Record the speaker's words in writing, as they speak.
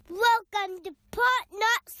on the Pot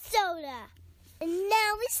Nut Soda. And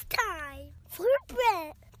now it's time for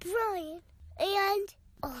Brett, Brian, and...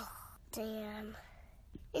 Oh, damn.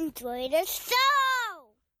 Enjoy the show!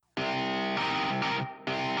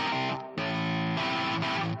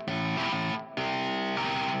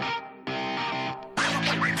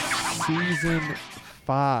 Season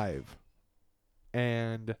 5.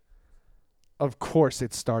 And, of course,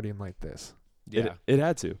 it's starting like this. Yeah. It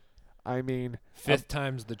had to. I mean... Fifth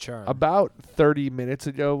time's the charm. About 30 minutes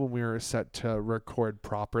ago, when we were set to record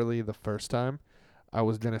properly the first time, I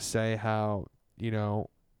was going to say how,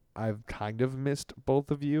 I've kind of missed both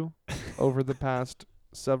of you over the past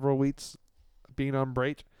several weeks being on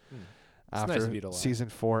break. It's nice of you to lie. Season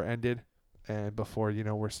 4 ended and before,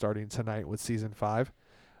 we're starting tonight with Season 5.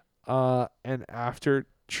 And after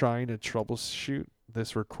trying to troubleshoot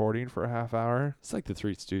this recording for a half hour, it's like the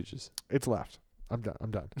Three Stooges. It's left. I'm done.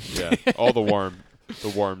 Yeah, all the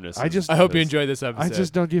warmness. I hope you enjoyed this episode. I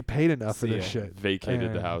just don't get paid enough for this shit.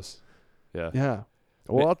 Vacated the house. Yeah. Yeah.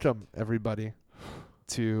 Welcome, everybody,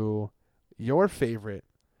 to your favorite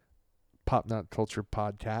Pop Nut Culture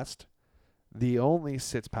podcast, the only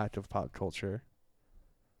six-pack of pop culture.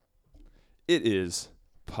 It is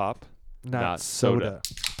Pop Not Soda.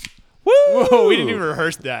 Woo! Whoa, we didn't even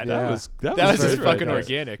rearse that. Yeah. That was just good fucking right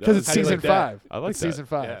organic. Because it's How do you Season like that? 5. I like it's that. Season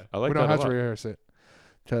 5. Yeah. I like we that don't a have to lot. rehearse it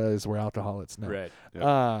because we're alcoholics now. Right.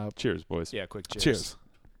 Yeah. Cheers, boys. Yeah, quick cheers. Cheers.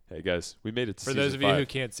 Hey, guys. We made it to For Season those of you 5 who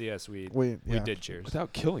can't see us, we did cheers.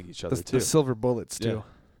 without killing each other, too. The silver bullets, too.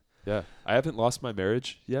 Yeah. I haven't lost my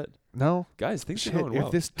marriage yet. No? Guys, things Shit, are going well.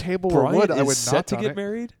 if this table were Brian wood, I is would set not to on get it.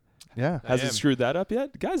 married. Yeah. Has it screwed that up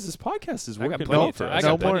yet? Guys, this podcast is I got working plenty well of for time. us. I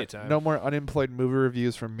got no plenty more, of time. no more unemployed movie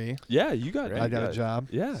reviews from me. Yeah, you got I got a job.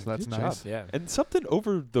 Yeah, so that's good nice. job. Yeah. And something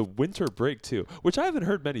over the winter break, too, which I haven't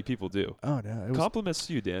heard many people do. Oh, no. It was Compliments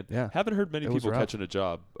to you, Dan. Yeah. Haven't heard many It was people rough. catching a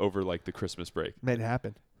job over, like, the Christmas break. made it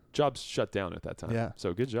happen. Jobs shut down at that time. Yeah.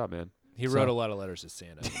 So good job, man. He wrote a lot of letters to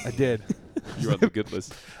Santa. I did. You're on the good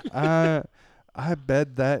list. I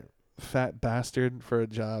begged that fat bastard for a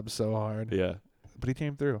job so hard. Yeah. But he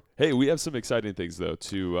came through. Hey, we have some exciting things, though,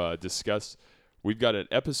 to discuss. We've got an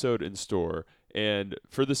episode in store. And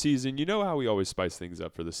for the season, you know how we always spice things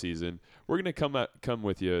up for the season. We're gonna come at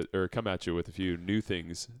you with a few new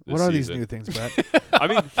things. What are these new things, Brett? I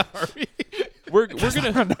mean, we're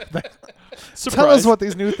gonna surprise. Tell us what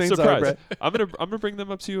these new things surprise. are, Brett. I'm gonna bring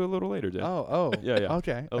them up to you a little later, Dan. Oh. Yeah.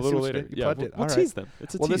 Okay. A I see little what later. you did. You Yeah, plugged we'll it. All right. tease them.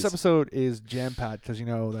 It's a Well, tease. this episode is jam-packed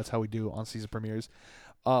because, that's how we do on season premieres.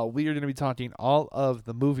 We are going to be talking all of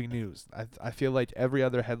the movie news. I feel like every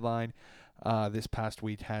other headline this past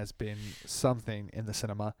week has been something in the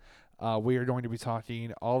cinema. We are going to be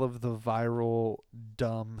talking all of the viral,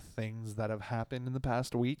 dumb things that have happened in the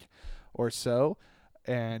past week or so.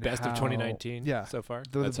 And Best of 2019 so far.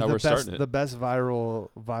 That's how we're starting it. The best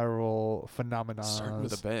viral phenomenon Starting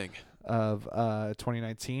with a bang. of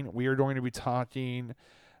 2019. We are going to be talking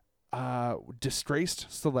disgraced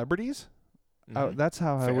celebrities. That's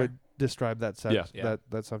how I would describe that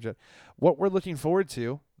that subject. What we're looking forward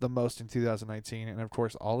to the most in 2019, and of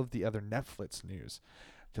course all of the other Netflix news,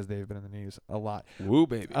 because they've been in the news a lot. Woo,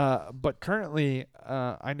 baby. But currently,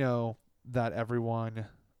 I know that everyone,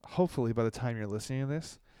 hopefully by the time you're listening to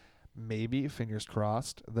this, maybe, fingers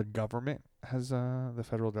crossed, the government has, the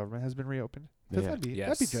federal government has been reopened. That'd be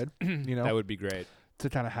good. That would be great. To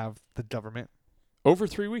kind of have the government. Over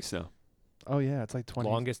 3 weeks now. Oh yeah, it's like 20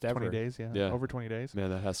 longest 20 ever. days. Yeah, over 20 days. Man,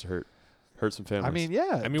 that has to hurt some families. I mean,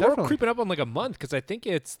 yeah. I mean, definitely. we're creeping up on like a month because I think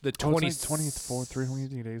it's the 24,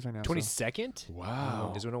 3 days right now. 22nd.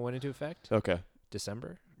 Wow. Is when it went into effect. Okay.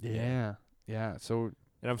 December. Yeah. So.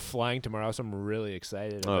 And I'm flying tomorrow, so I'm really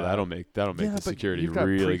excited. Oh, about that'll make the but security you've got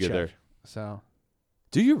really good there. pre-check, So.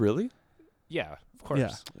 Do you really? Yeah, of course. Yeah.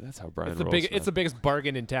 That's how Brian It's the rolls. it's the biggest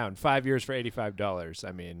bargain in town. 5 years for $85.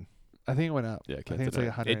 I mean, I think it went up. Yeah, I think it's like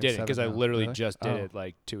 100. it didn't because I literally really? just did it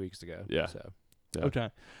like 2 weeks ago. Yeah. So. Yeah. Okay.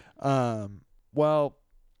 Well,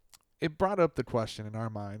 it brought up the question in our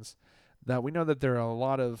minds that we know that there are a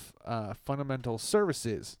lot of fundamental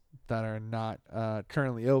services that are not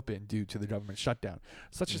currently open due to the government shutdown,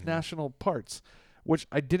 such as national parks, which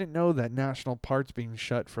I didn't know that national parks being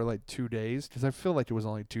shut for like 2 days, because I feel like it was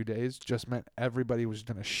only 2 days, just meant everybody was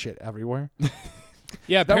going to shit everywhere.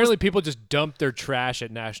 Yeah, apparently people just dump their trash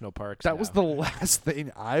at national parks. That was the last thing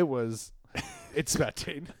I was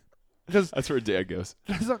expecting. That's where Dan goes.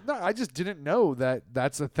 No, I just didn't know that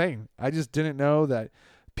that's a thing. I just didn't know that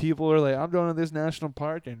people are like, I'm going to this national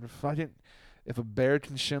park, and if a bear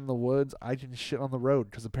can shit in the woods, I can shit on the road,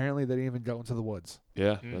 because apparently they didn't even go into the woods.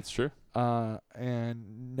 Yeah, that's true.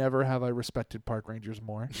 And never have I respected park rangers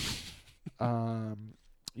more.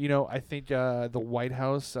 I think the White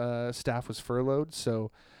House staff was furloughed,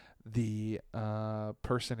 so the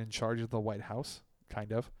person in charge of the White House,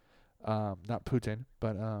 kind of, not Putin,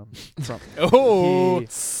 but Trump, Oh, he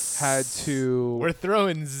had to. we're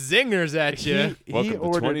throwing zingers at you. Welcome to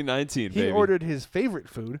ordered 2019, he baby. ordered his favorite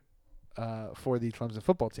food for the Clemson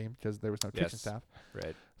football team because there was no kitchen Yes. staff.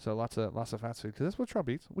 Right. So lots of fast food because that's what Trump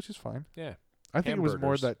eats, which is fine. Yeah. I think it was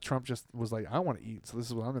more Hamburgers. that Trump just was like, I want to eat, so this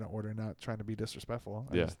is what I'm going to order, not trying to be disrespectful.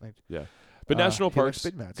 I Yeah. just think, But national he likes parks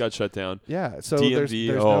Big Macs. got shut down. Yeah, so DMV,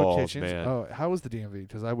 there's no oh, kitchens. man. Oh, how was the DMV?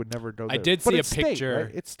 Because I would never go I there. did But see a it's state, picture.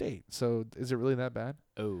 right? It's state, so is it really that bad?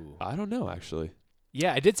 Oh. I don't know, actually.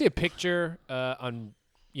 Yeah, I did see a picture on,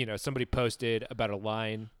 somebody posted about a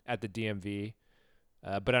line at the DMV,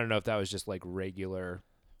 but I don't know if that was just like regular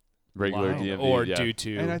Regular line DMV, or yeah. due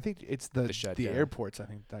to. And I think it's the shutdown. airports. I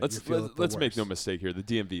think that Let's you feel it the let's make no worst. mistake here. The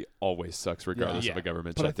DMV always sucks, regardless Yeah. of a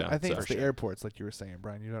government But shutdown. I think so. it's the airports, like you were saying,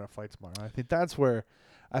 Brian. You got a flight tomorrow. I think that's where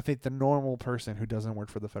I think the normal person who doesn't work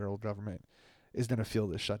for the federal government is going to feel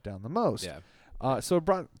this shutdown the most. Yeah. So it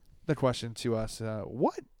brought the question to us: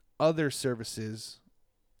 what other services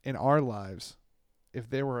in our lives, if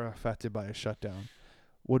they were affected by a shutdown,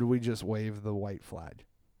 would we just wave the white flag?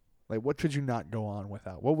 Like, what could you not go on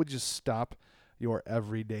without? What would just stop your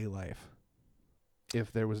everyday life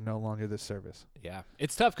if there was no longer this service? Yeah,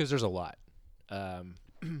 it's tough because there's a lot.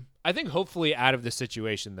 I think hopefully out of the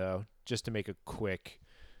situation, though, just to make a quick,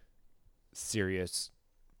 serious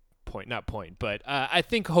point, not point, but I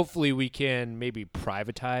think hopefully we can maybe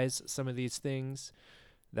privatize some of these things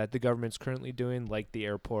that the government's currently doing, like the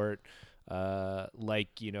airport, like,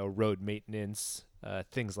 road maintenance,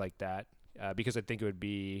 things like that. Because I think it would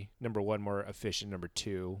be, number one, more efficient, number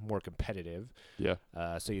two, more competitive. Yeah.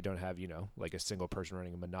 So you don't have, like a single person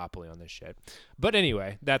running a monopoly on this shit. But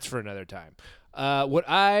anyway, that's for another time. What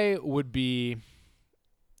I would be,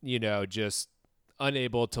 just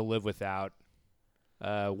unable to live without,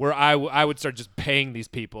 where I would start just paying these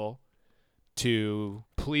people to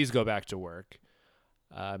please go back to work,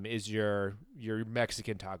 is your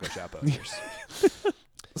Mexican taco shop owners.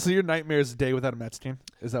 So your nightmare is a day without a Mexican?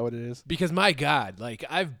 Is that what it is? Because my God, like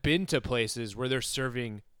I've been to places where they're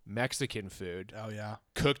serving Mexican food Oh, yeah.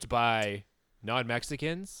 cooked by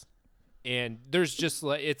non-Mexicans, and there's just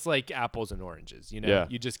like it's like apples and oranges. Yeah.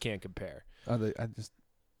 You just can't compare. I just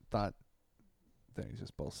thought they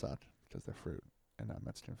just both suck because they're fruit and not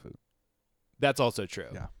Mexican food. That's also true.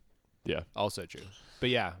 Yeah. Yeah. Also true.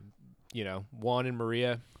 But yeah, Juan and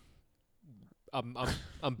Maria,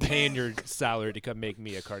 I'm paying your salary to come make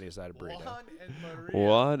me a carne asada burrito.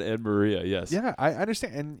 Juan and Maria, yes. Yeah, I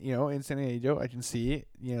understand. And, in San Diego, I can see,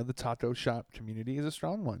 the taco shop community is a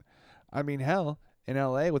strong one. I mean, hell, in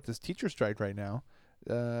L.A. with this teacher strike right now,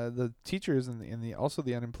 the teachers and also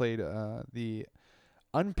the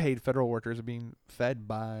unpaid federal workers are being fed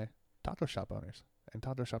by taco shop owners and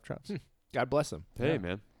taco shop trucks. God bless them. Hey, Yeah.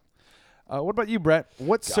 man. What about you, Brett? What God,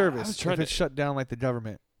 I was service, trying if it's shut down like the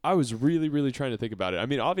government? I was really, really trying to think about it. I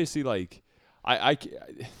mean, obviously, like,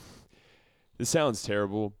 this sounds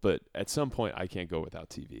terrible, but at some point, I can't go without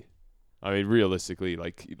TV. I mean, realistically,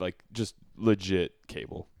 like just legit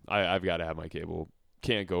cable. I've got to have my cable.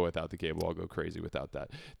 Can't go without the cable. I'll go crazy without that.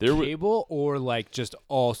 Cable or like just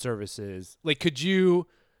all services? Like, could you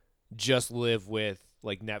just live with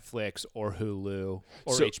like Netflix or Hulu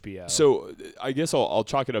or HBO? So I guess I'll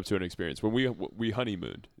chalk it up to an experience. When we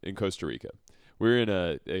honeymooned in Costa Rica, we were in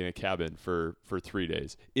a cabin for 3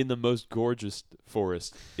 days in the most gorgeous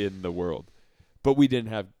forest in the world, but we didn't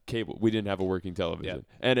have cable. We didn't have a working television,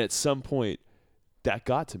 and at some point, that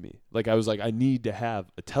got to me. Like I was like, I need to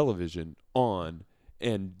have a television on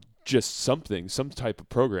and just some type of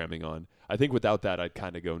programming on. I think without that, I'd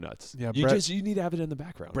kind of go nuts. Yeah, you need to have it in the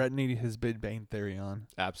background. Brett needed his Big Bang Theory on.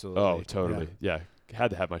 Absolutely. Oh, totally. Yeah. Had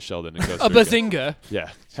to have my Sheldon in Costa A Rica. bazinga. Yeah,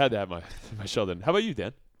 had to have my Sheldon. How about you,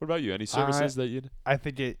 Dan? What about you? Any services that you'd? I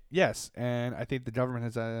think yes, and I think the government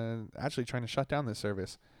is actually trying to shut down this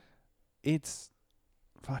service. It's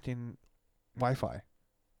fucking Wi-Fi.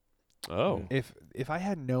 Oh. If I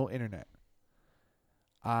had no internet,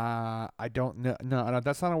 I don't know. No,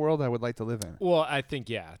 that's not a world I would like to live in. Well, I think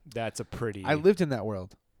that's a pretty. I lived in that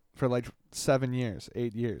world for like 7 years,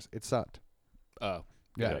 8 years. It sucked. Oh,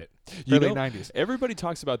 Yeah. got it. Early 90s. Everybody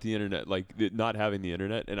talks about the internet, like not having the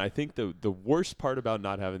internet, and I think the worst part about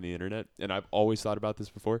not having the internet, and I've always thought about this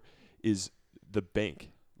before, is the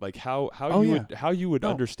bank. Like how you would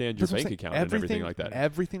understand your That's what I'm bank saying. account and everything like that.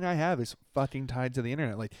 Everything I have is fucking tied to the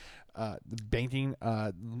internet. Like the banking,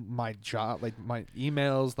 my job, like my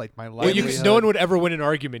emails, like my Well, livelihood. no one would ever win an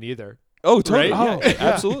argument either, Oh, totally. Right? Oh, Yeah.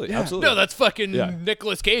 absolutely. Yeah. Absolutely. No, that's fucking Yeah.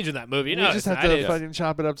 Nicolas Cage in that movie. You No, just it's have not. to It's- fucking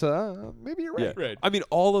chop it up to maybe you're right. Yeah. Right. I mean,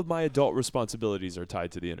 all of my adult responsibilities are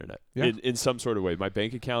tied to the internet Yeah. in some sort of way. My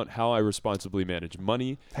bank account, how I responsibly manage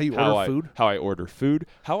money, How you how order I, food. how I order food,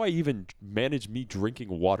 how I even manage me drinking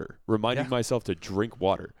water, reminding Yeah. myself to drink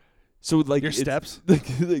water. So like Your it's- steps.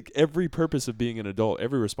 like every purpose of being an adult,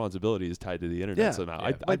 every responsibility is tied to the internet Yeah. somehow.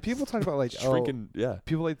 Yeah. Like people talk about like oh, shrinking. Yeah.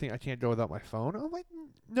 people like think I can't go without my phone. I'm like,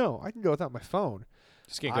 no, I can go without my phone.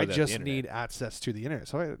 Just can't go I without the just internet. need access to the internet.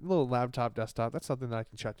 So I have a little laptop, desktop. That's something that I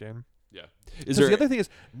can check in. Yeah. 'Cause the other thing is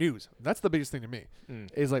news. That's the biggest thing to me. Mm.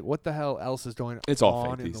 Is like what the hell else is going It's all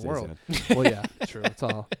on fake in these the days, world? man. Well, yeah, true.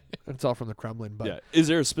 It's all from the Kremlin. But Yeah. Is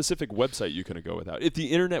there a specific website you couldn't go without? If the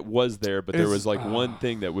internet was there, but there Is- was like one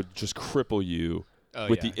thing that would just cripple you Oh,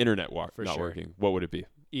 with yeah. the internet For not sure. working, what would it be?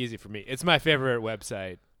 Easy for me. It's my favorite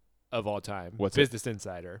website of all time. What's it? Business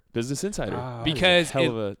Insider. Business Insider. Ah. That is a Because hell it-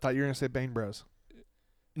 of a thought you were gonna say Bang Bros.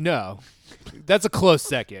 No, that's a close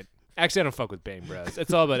second. Actually, I don't fuck with Bang Bros.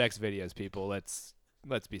 It's all about X videos, people. Let's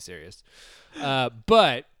be serious.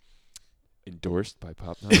 But endorsed by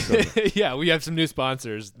Pop Soda. yeah, we have some new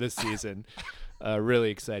sponsors this season. Really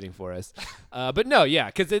exciting for us. But no, yeah,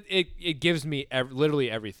 because it gives me literally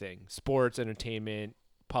everything: sports, entertainment,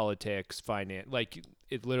 politics, finance. Like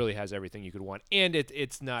it literally has everything you could want, and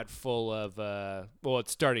it's not full of. Well,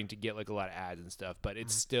 it's starting to get like a lot of ads and stuff, but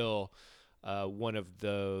it's still one of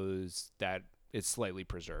those that is slightly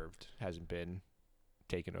preserved, hasn't been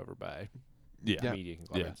taken over by Yeah. media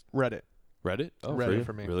conglomerates. Reddit. Reddit? Oh, Reddit for, you?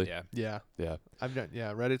 for me. Really? Yeah. Yeah, Yeah. I've done.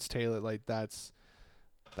 Yeah, Reddit's tailored. Like that's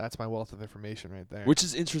my wealth of information right there. Which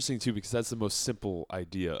is interesting too, because that's the most simple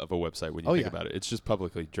idea of a website when you Oh, think yeah. about it. It's just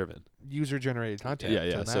publicly driven. user generated content.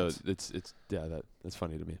 Yeah. So that's- it's that's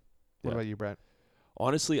funny to me. what yeah. about you, Brett?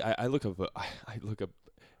 Honestly, I look up I look up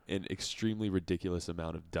an extremely ridiculous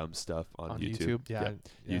amount of dumb stuff on YouTube. Yeah,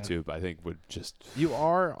 yeah. YouTube, I think, would just You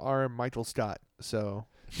are our Michael Scott, so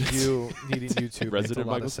you needing YouTube makes resident a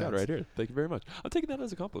lot Michael of Scott sense. right here. Thank you very much. I'm taking that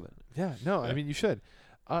as a compliment. Yeah, no, Yeah. I mean you should,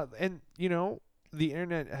 and the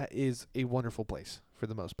internet is a wonderful place for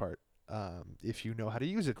the most part, if you know how to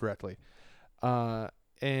use it correctly.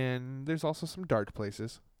 And there's also some dark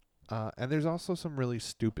places, and there's also some really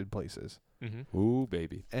stupid places. Mm-hmm. Ooh,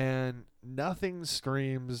 baby. And nothing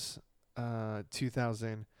screams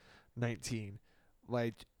 2019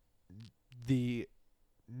 like the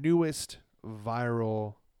newest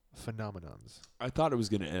viral phenomenons. I thought it was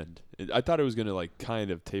going to end. I thought it was going to like kind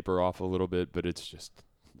of taper off a little bit, but it's just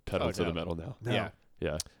pedal Oh, to no. the metal now. No. Yeah.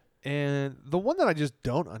 Yeah. And the one that I just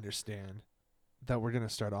don't understand that we're going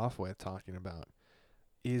to start off with talking about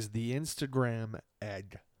is the Instagram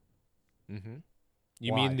egg. Mm-hmm.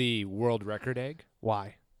 You Why? mean the world record egg?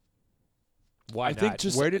 Why? Why I not? think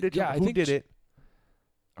just Where did it yeah, come? I Who think did j- it?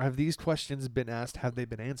 Have these questions been asked? Have they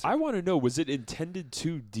been answered? I want to know, was it intended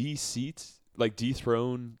to de-seat, like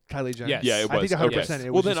dethrone? Kylie Jenner. Yes. Yeah, it I was. think 100% Okay.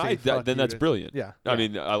 it well, was then just a fuck then you that's to- brilliant. Yeah. I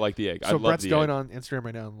mean, I like the egg. I So love Brett's the going egg. on Instagram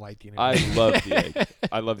right now and liking it. I love the egg.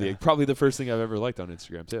 I love the egg. Probably the first thing I've ever liked on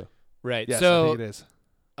Instagram too. Right. Yes, I so think it is.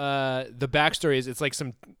 the backstory is it's like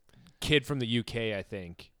some kid from the UK, I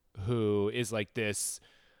think, who is like this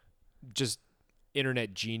just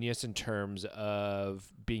internet genius in terms of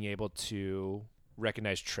being able to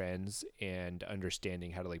recognize trends and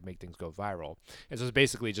understanding how to like make things go viral. And so it's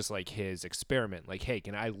basically just like his experiment. Like, hey,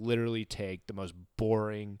 can I literally take the most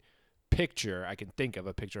boring picture I can think of,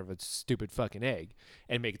 a picture of a stupid fucking egg,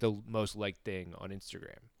 and make it the most liked thing on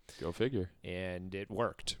Instagram? Go figure. And it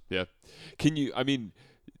worked. Can you? I mean,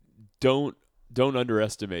 don't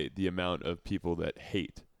underestimate the amount of people that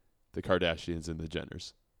hate the Kardashians and the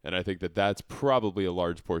Jenners. And I think that that's probably a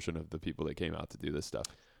large portion of the people that came out to do this stuff.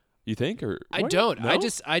 You think, or I what? don't. No?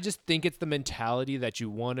 I just think it's the mentality that you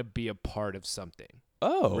want to be a part of something,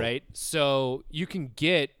 oh right? So you can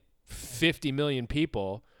get 50 million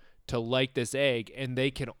people to like this egg, and they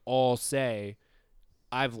can all say,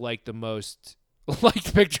 "I've liked the most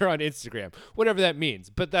liked picture on Instagram," whatever that means.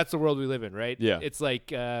 But that's the world we live in, right? Yeah. It's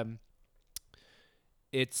like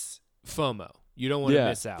it's FOMO. You don't want to Yeah.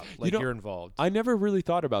 miss out. You Like know, you're involved. I never really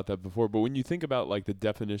thought about that before, but when you think about like the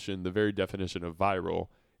very definition of viral,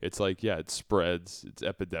 it's like, yeah, it spreads, it's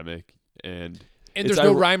epidemic, and And it's there's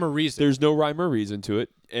no ir- rhyme or reason. there's no rhyme or reason to it.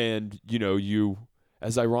 And you,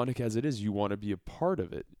 as ironic as it is, you want to be a part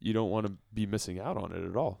of it. You don't want to be missing out on it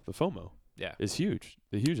at all. The FOMO Yeah. is huge,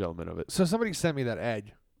 the huge element of it. So somebody sent me that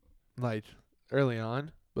egg, like early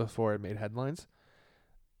on before it made headlines,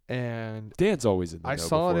 and Dan's always in the I know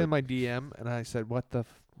saw it before in my DM, and I said,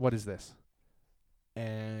 "What is this?"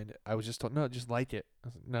 And I was just told, "No, just like it." I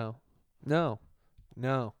was like, no,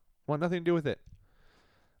 want nothing to do with it.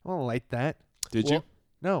 I don't like that. Did Well- you?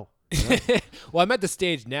 No. Well, I'm at the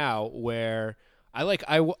stage now where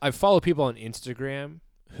I follow people on Instagram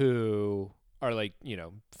who are like,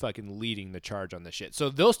 fucking leading the charge on this shit. So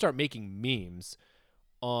they'll start making memes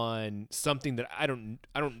on something that I don't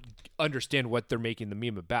understand what they're making the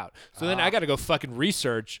meme about. So then I got to go fucking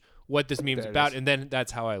research what this meme's There it about, is. and then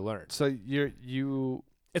that's how I learn. So you.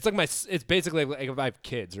 It's like it's basically like if I have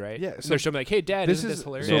kids, right? Yeah, And so they're showing me like, hey, Dad, isn't this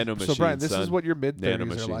hilarious? So Brian, this is son. what your mid-30s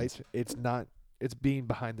are like. Nanomachines. It's not. It's being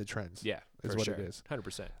behind the trends. Yeah, is for what sure. it is.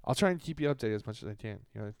 100%. I'll try and keep you updated as much as I can.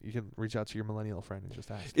 You can reach out to your millennial friend and just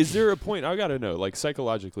ask. Is there a point? I gotta know, like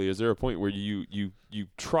psychologically, is there a point where you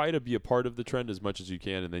try to be a part of the trend as much as you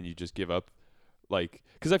can, and then you just give up? Like,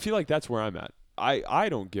 because I feel like that's where I'm at. I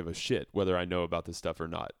don't give a shit whether I know about this stuff or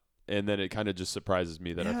not, and then it kind of just surprises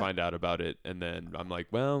me that I Yeah. find out about it, and then I'm like,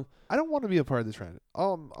 well, I don't want to be a part of the trend.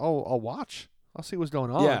 I'll watch. I'll see what's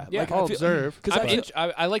going on. Yeah, like, I'll I feel- observe. because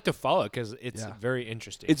I like to follow it because it's Yeah. very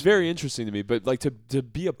interesting. it's very interesting to me, but like to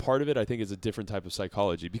be a part of it, I think is a different type of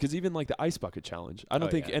psychology. Because even like the ice bucket challenge, I don't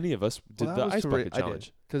Oh, think yeah. any of us did Well, the that was ice to bucket I did,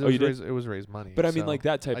 challenge. 'cause Oh, you did? it was raise money. But I mean, so like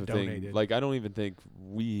that type I of donated. thing. Like I don't even think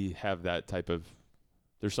we have that type of.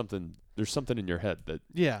 There's something in your head that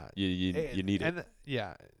yeah, you need it. and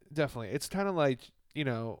yeah, definitely. It's kind of like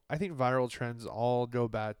I think viral trends all go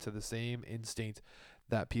back to the same instinct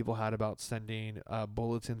that people had about sending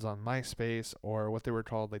bulletins on MySpace, or what they were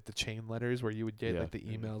called, like the chain letters, where you would get Yeah. like the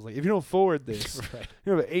emails, like if you don't forward this, right.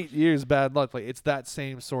 you have 8 years bad luck. Like it's that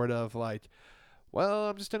same sort of like, well,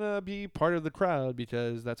 I'm just gonna be part of the crowd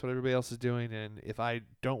because that's what everybody else is doing, and if I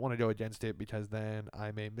don't want to go against it, because then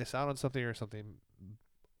I may miss out on something, or something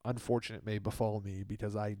unfortunate may befall me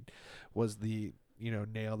because I was the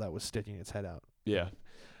nail that was sticking its head out. Yeah,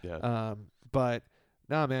 yeah. But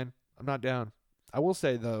nah, man, I'm not down. I will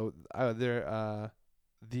say though,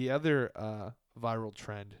 the other viral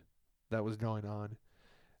trend that was going on,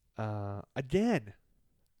 again,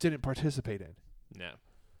 didn't participate in.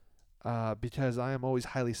 No. Because I am always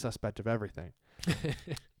highly suspect of everything.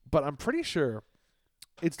 But I'm pretty sure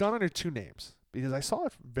it's done under two names, because I saw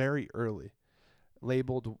it very early,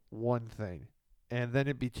 labeled one thing, and then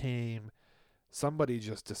it became somebody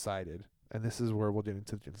just decided, and this is where we'll get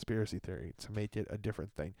into the conspiracy theory, to make it a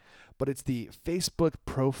different thing. But it's the Facebook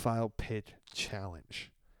profile pic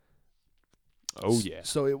challenge. Oh yeah.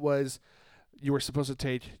 So it was, you were supposed to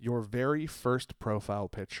take your very first profile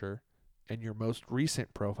picture and your most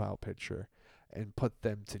recent profile picture and put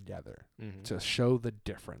them together Mhm. to show the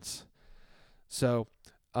difference. So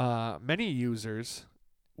many users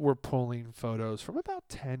were pulling photos from about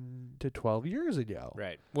 10 to 12 years ago.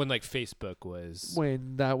 Right. When like Facebook was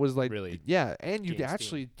When that was like, really yeah, and you gained steam.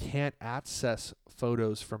 actually can't access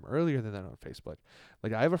photos from earlier than that on Facebook.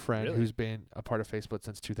 Like I have a friend Really? who's been a part of Facebook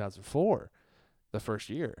since 2004, the first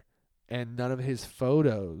year, and none of his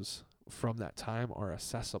photos from that time are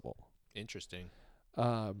accessible. interesting.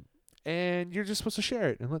 And you're just supposed to share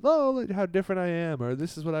it and like, oh, look how different I am, or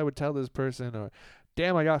this is what I would tell this person, or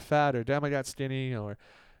damn, I got fat, or damn, I got skinny, or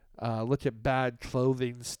look at bad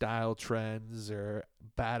clothing style trends, or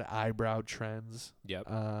bad eyebrow trends, Yep.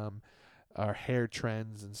 or hair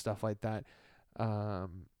trends and stuff like that.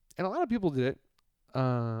 And a lot of people did it.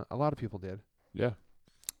 A lot of people did. Yeah.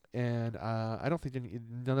 And I don't think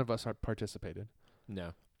none of us participated.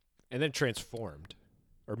 No. And then transformed,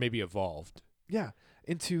 or maybe evolved. Yeah,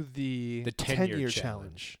 into the 10-year 10-year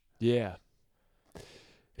challenge. Yeah.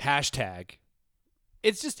 Hashtag.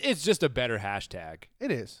 It's just a better hashtag.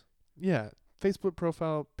 It is. Yeah. Facebook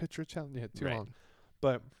profile picture challenge. Yeah, too Right. long.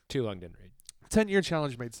 But Too long didn't read. 10-year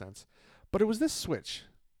challenge made sense. But it was this switch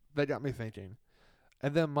that got me thinking.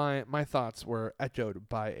 And then my thoughts were echoed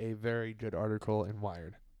by a very good article in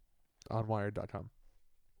Wired, on wired.com,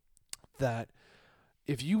 that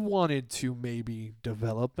if you wanted to maybe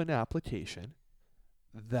develop an application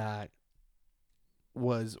that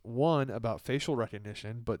was, one, about facial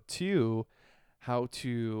recognition, but two, how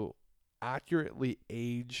to accurately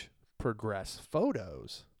age progress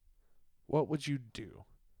photos, what would you do?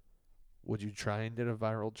 Would you try and get a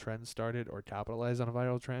viral trend started, or capitalize on a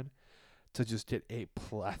viral trend to just get a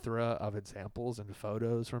plethora of examples and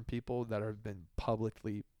photos from people that have been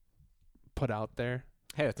publicly put out there?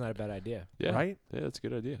 Hey, that's not a bad idea. Yeah. Right? Yeah, that's a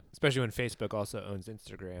good idea. Especially when Facebook also owns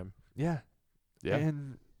Instagram. Yeah. Yeah.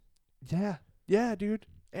 And yeah, dude.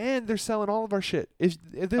 And they're selling all of our shit. If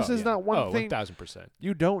this Oh, is yeah. not one Oh, thing 1000%.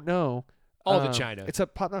 you don't know, All the China. It's a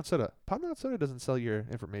Pop Not Soda. Pop Not Soda doesn't sell your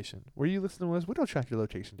information. Where you listen to us, we don't track your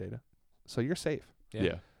location data, so you're safe.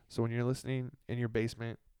 Yeah. So when you're listening in your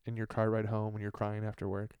basement, in your car ride home, when you're crying after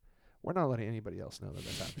work, we're not letting anybody else know that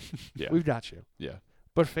that's happening. Yeah. We've got you. Yeah.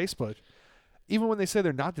 But Facebook, even when they say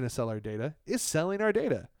they're not going to sell our data, is selling our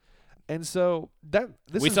data. And so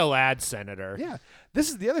we sell ads, Senator. Yeah, this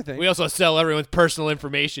is the other thing. We also sell everyone's personal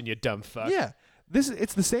information, you dumb fuck. Yeah.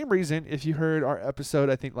 It's the same reason if you heard our episode,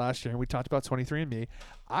 I think last year, and we talked about 23andMe,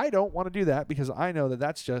 I don't want to do that because I know that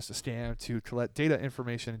that's just a scam to collect data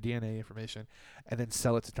information and DNA information and then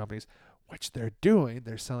sell it to companies, which they're doing.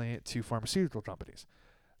 They're selling it to pharmaceutical companies.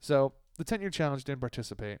 So the 10-year challenge didn't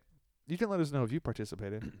participate. You can let us know if you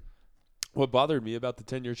participated. What bothered me about the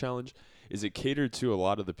 10-year challenge is it catered to a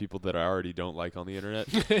lot of the people that I already don't like on the internet.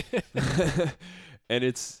 And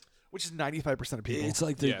Which is 95% of people. it's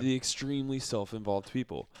like the extremely self-involved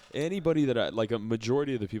people. Anybody that a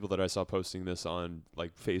majority of the people that I saw posting this on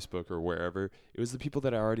like Facebook or wherever, it was the people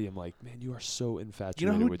that I already am like, man, you are so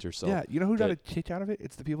infatuated with yourself. Yeah, you know who got a kick out of it?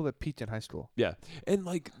 It's the people that peaked in high school. Yeah. And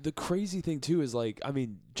like the crazy thing too is like, I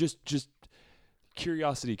mean, just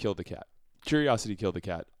curiosity killed the cat. Curiosity killed the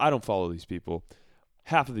cat. I don't follow these people.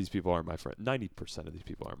 Half of these people aren't my friend. 90% of these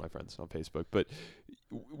people aren't my friends on Facebook. But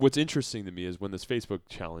what's interesting to me is when this Facebook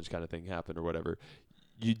challenge kind of thing happened or whatever,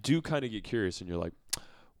 you do kind of get curious and you're like,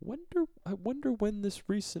 I wonder when this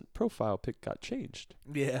recent profile pic got changed.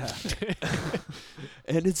 Yeah.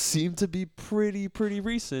 And it seemed to be pretty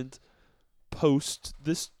recent post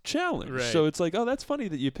this challenge. Right. So it's like, oh, that's funny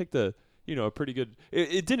that you picked a pretty good.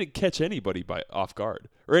 It didn't catch anybody off guard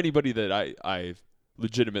or anybody that I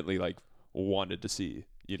legitimately like wanted to see,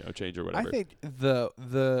 change or whatever. I think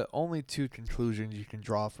the only two conclusions you can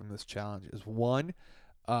draw from this challenge is one,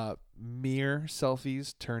 mere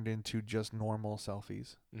selfies turned into just normal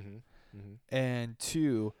selfies, and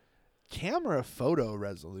two, camera photo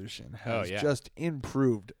resolution has just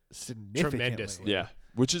improved significantly. Tremendously. Yeah.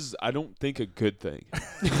 Which is, I don't think, a good thing.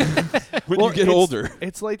 When you get older.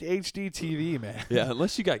 It's like HD TV, man. Yeah,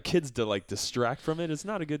 unless you got kids to like distract from it, it's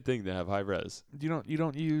not a good thing to have high res. You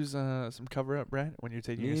don't use some cover up, Brett, when you're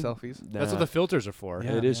taking your selfies. That's what the filters are for.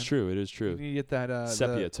 Yeah, it is man. true. It is true. You get that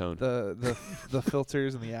Sepia tone. the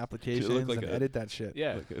filters and the applications like and a- edit that shit.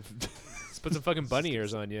 Yeah. Let's put some fucking bunny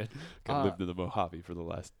ears on you. I lived in the Mojave for the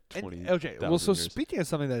last 20 Okay, well, so years. speaking of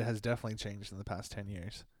something that has definitely changed in the past 10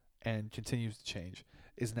 years and continues to change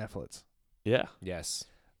is Netflix. Yeah. Yes.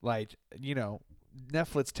 Like,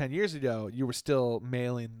 Netflix 10 years ago, you were still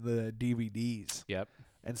mailing the DVDs. Yep.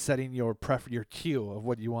 And setting your queue of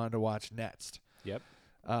what you wanted to watch next. Yep.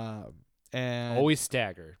 And Always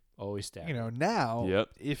stagger. Always stagger. now, Yep.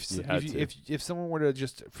 if someone were to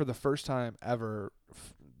just for the first time ever,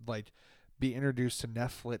 be introduced to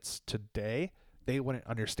Netflix today, they wouldn't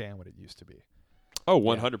understand what it used to be. Oh,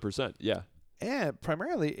 100%. Yeah. And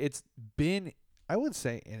primarily, it's been, I would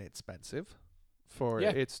say, inexpensive for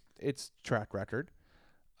its track record.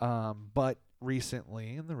 But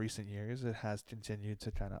recently, in the recent years, it has continued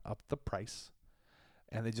to kind of up the price.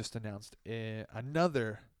 And they just announced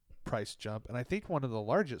another price jump, and I think one of the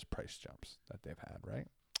largest price jumps that they've had, right?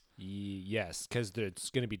 Yes, because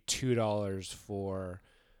it's going to be $2 for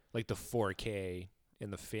like the 4K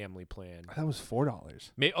in the family plan. That was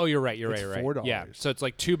 $4. Oh, you're right. You're It's right. $4. Yeah. So it's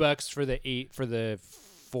like $2 for the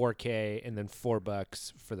 4K, and then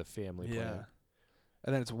 $4 for the family plan.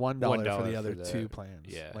 And then it's $1 for the other two plans,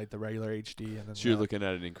 like the regular HD, and then So you're looking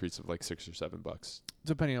at an increase of like $6 or $7,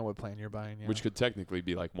 depending on what plan you're buying. Yeah. which could technically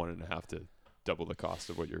be like 1.5 to double the cost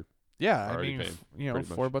of what you're. I already mean, paying, pretty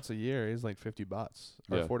 $4 a year is like $50,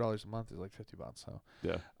 or Yeah. $4 a month is like $50. So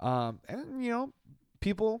Yeah. and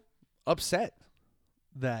people upset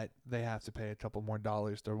that they have to pay a couple more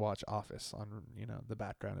dollars to watch Office on the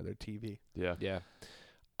background of their TV. Yeah. Yeah.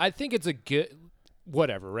 I think it's a good,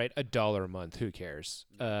 whatever, right? $1 a month. Who cares?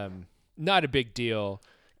 Not a big deal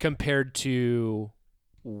compared to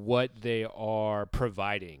what they are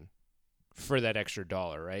providing for that extra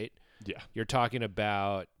dollar, right? Yeah. You're talking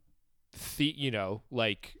about,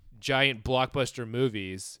 like giant blockbuster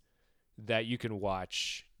movies that you can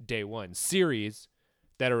watch day one, series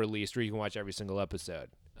that are released where you can watch every single episode.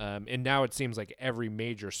 And now it seems like every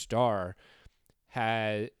major star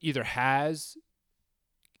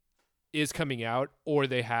is coming out, or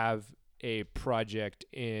they have a project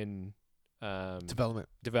in development,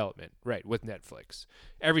 right, with Netflix.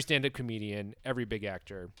 Every stand-up comedian, every big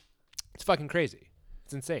actor. It's fucking crazy.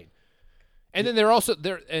 It's insane. And then they're also,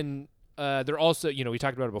 we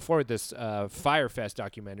talked about it before with this Firefest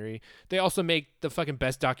documentary. They also make the fucking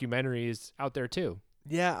best documentaries out there too.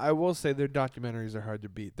 Yeah, I will say their documentaries are hard to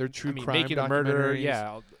beat. They're true crime Making a documentaries. Murderer,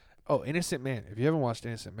 yeah. Oh, Innocent Man. If you haven't watched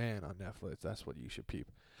Innocent Man on Netflix, that's what you should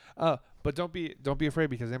peep. But don't be afraid,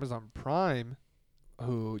 because Amazon Prime,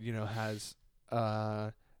 who has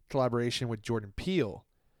collaboration with Jordan Peele,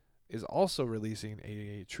 is also releasing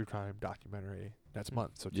a true crime documentary next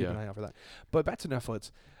month. So keep Yeah. an eye out for that. But back to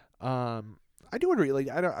Netflix. I do agree. Like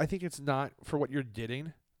I think it's not for what you're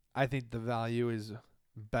getting. I think the value is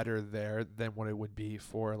better there than what it would be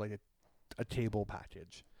for like a cable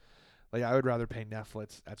package. Like I would rather pay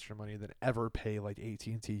Netflix extra money than ever pay like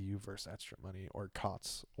AT&T U-verse extra money or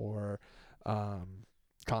COTS or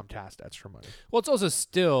Comcast extra money. Well, it's also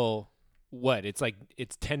still what? It's like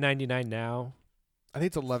it's $10.99 now. I think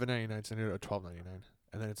it's $11.99 to $12.99,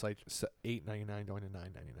 and then it's like $8.99 going to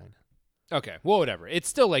 $9.99. Okay, well, whatever. It's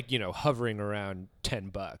still like hovering around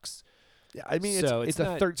 $10. Yeah, I mean So it's it's a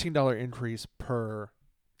not- $13 increase per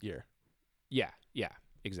year Yeah,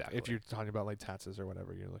 exactly. if you're talking about like taxes or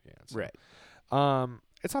whatever you're looking at. So, right.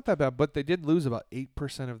 it's not that bad, but they did lose about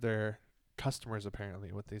 8% of their customers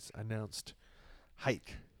apparently with this announced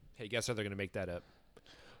hike. Hey, guess how they're gonna make that up?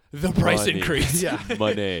 The price Money. increase. Yeah.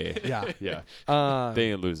 Money. Yeah. Yeah.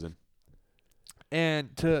 They ain't losing.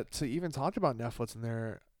 And to even talk about Netflix and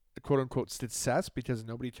their quote unquote success, because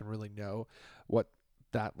nobody can really know what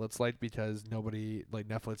that looks like, because nobody like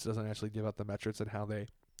Netflix doesn't actually give out the metrics and how they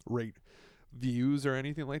rate views or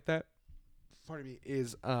anything like that. Pardon me,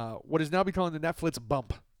 is what is now becoming the Netflix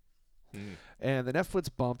bump. And the Netflix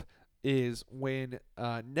bump is when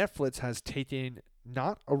Netflix has taken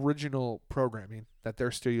not original programming that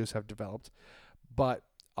their studios have developed, but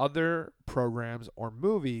other programs or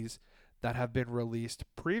movies that have been released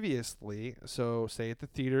previously, so say at the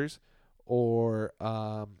theaters or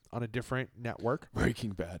on a different network,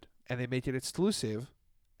 Breaking Bad. and they make it exclusive,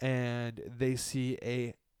 and they see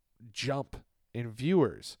a jump in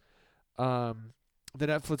viewers. The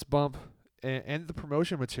Netflix bump and the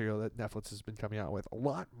promotion material that Netflix has been coming out with, a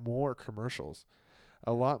lot more commercials,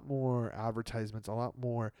 a lot more advertisements, a lot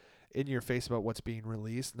more in your face about what's being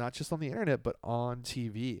released, not just on the internet, but on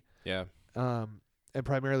TV. Yeah. And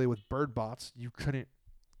primarily with Bird Bots, you couldn't,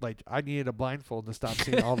 like, I needed a blindfold to stop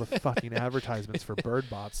seeing all the fucking advertisements for Bird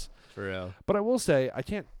Bots. For real. But I will say, I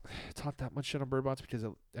can't talk that much shit on Bird Bots because,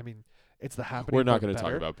 it's the happening. We're not going to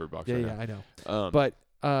talk about Bird Box Yeah, right yeah, I know. now. But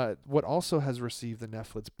what also has received the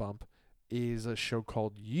Netflix bump is a show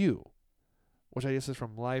called You, which I guess is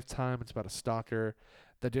from Lifetime. It's about a stalker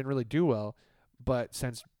that didn't really do well, but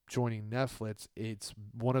since joining Netflix, it's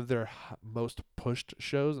one of their most pushed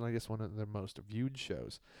shows, and I guess one of their most viewed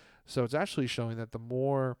shows. So it's actually showing that the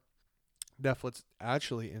more Netflix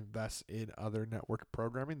actually invests in other network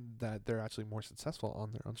programming, that they're actually more successful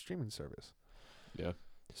on their own streaming service. Yeah.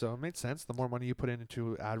 So it makes sense. The more money you put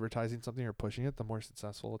into advertising something or pushing it, the more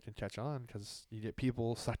successful it can catch on, because you get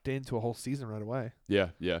people sucked into a whole season right away. Yeah,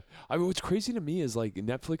 yeah. I mean, what's crazy to me is like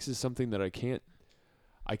Netflix is something that I can't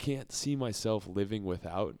see myself living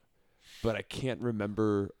without, but I can't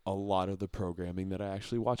remember a lot of the programming that I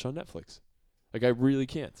actually watch on Netflix. Like I really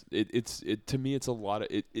can't. It's to me it's a lot of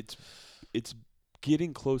it's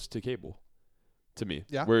getting close to cable to me.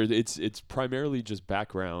 Yeah. Where it's primarily just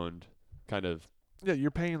background kind of. Yeah,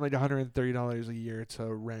 you're paying like $130 a year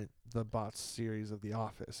to rent the Bots series of The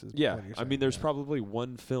Office. Is Yeah, what you're I mean, saying, there's yeah. probably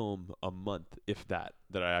one film a month, if that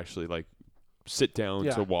I actually like sit down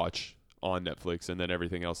Yeah. to watch on Netflix, and then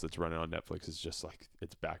everything else that's running on Netflix is just like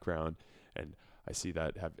it's background. And I see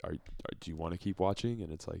that. Do you want to keep watching?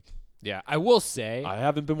 And it's like, Yeah, I will say. I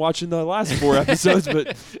haven't been watching the last 4 episodes,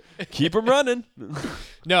 but keep them running.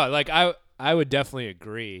 No, like I would definitely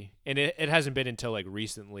agree, and it hasn't been until like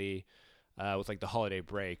recently, with like the holiday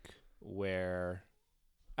break, where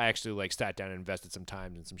I actually like sat down and invested some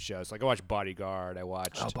time in some shows. Like I watched Bodyguard, I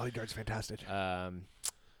watched Bodyguard's fantastic.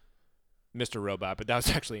 Mr. Robot, but that was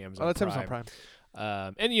actually Amazon. Oh, that's Prime. Amazon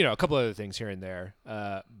Prime. And a couple other things here and there.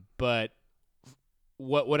 But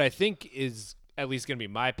what I think is at least going to be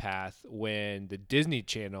my path when the Disney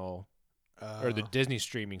Channel or the Disney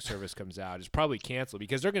streaming service comes out is probably canceled,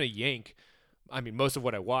 because they're going to yank. I mean, most of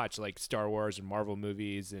what I watch, like Star Wars and Marvel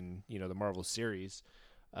movies and the Marvel series,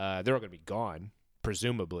 they're all going to be gone,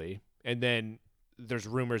 presumably. And then there's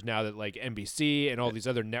rumors now that like NBC and all these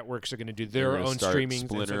other networks are going to do their own streaming,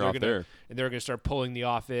 Splinter they're off gonna, there. and they're going to start pulling The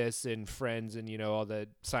Office and Friends and all the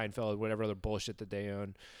Seinfeld, whatever other bullshit that they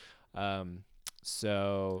own.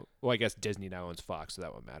 So, well, I guess Disney now owns Fox, so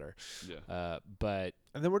that won't matter. Yeah. But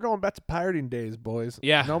And then we're going back to pirating days, boys.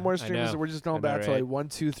 Yeah, No more I streamers. know. We're just going I know, back to right? like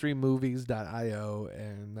 123movies.io,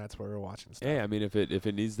 and that's where we're watching stuff. Yeah, I mean, if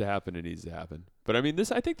it needs to happen, it needs to happen. But I mean,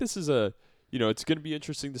 I think this is a, it's going to be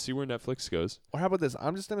interesting to see where Netflix goes. Or how about this?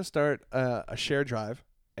 I'm just going to start a share drive,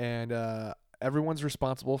 and everyone's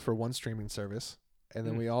responsible for one streaming service, and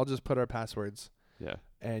then we all just put our passwords, Yeah.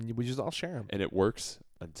 and we just all share them. And it works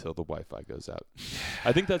until the Wi-Fi goes out.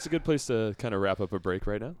 I think that's a good place to kind of wrap up a break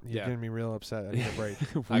right now. You're Yeah. getting me real upset. I need a break.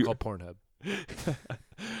 I call Pornhub.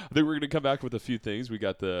 I think we're going to come back with a few things. We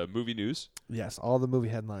got the movie news, Yes, all the movie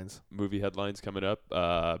headlines. movie headlines coming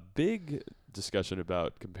up. Big discussion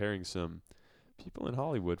about comparing some people in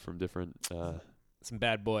Hollywood from different, Some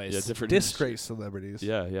bad boys. different Disgraced celebrities.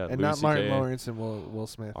 Yeah, And Louis not Martin CK, Lawrence and Will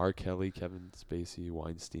Smith. R. Kelly, Kevin Spacey,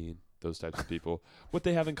 Weinstein, those types of people. What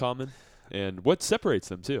they have in common and what separates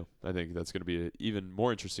them too. I think that's going to be an even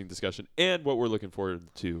more interesting discussion and what we're looking forward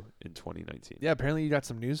to in 2019. Yeah, apparently you got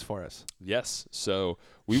some news for us. Yes. So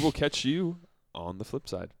we will catch you on the flip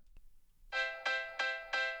side.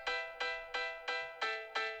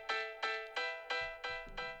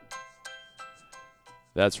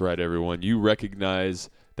 That's right, everyone. You recognize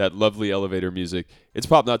that lovely elevator music. It's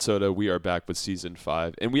Pop Not Soda. We are back with Season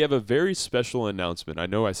 5, and we have a very special announcement. I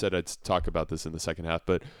know I said I'd talk about this in the second half,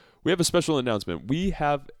 but we have a special announcement. We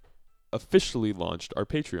have officially launched our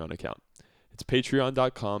Patreon account. It's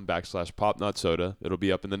patreon.com/popnotsoda. It'll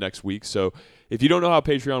be up in the next week. So if you don't know how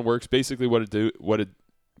Patreon works, basically what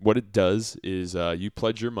it does is you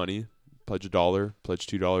pledge your money, pledge $1, pledge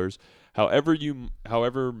 $2,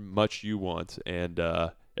 however much you want, and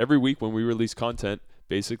every week when we release content,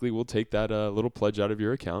 basically we'll take that little pledge out of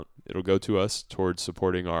your account. It'll go to us towards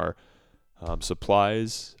supporting our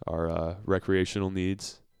supplies, our recreational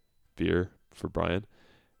needs, beer for Brian,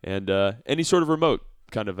 and any sort of remote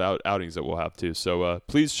kind of outings that we'll have too. So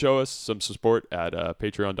please show us some support at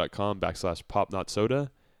patreon.com/popnotsoda,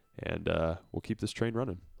 and we'll keep this train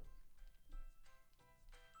running.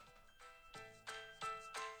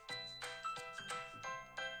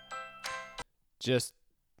 Just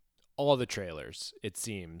all the trailers, it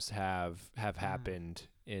seems, have happened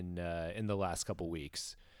in the last couple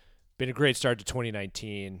weeks. Been a great start to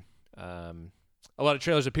 2019. A lot of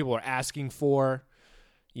trailers that people are asking for.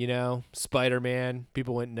 You know, Spider-Man.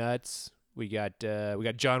 People went nuts. We got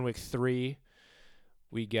John Wick 3.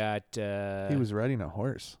 We got. He was riding a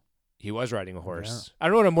horse. He was riding a horse. Yeah. I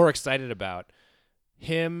don't know what I'm more excited about.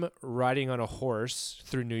 Him riding on a horse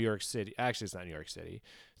through New York City. Actually, it's not New York City.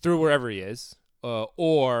 Through wherever he is.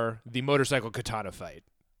 Or the motorcycle katana fight.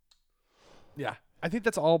 Yeah. I think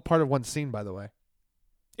that's all part of one scene, by the way.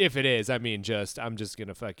 If it is, I mean, I'm just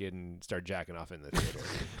gonna fucking start jacking off in the theater.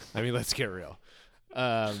 I mean, let's get real.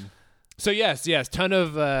 So yes, ton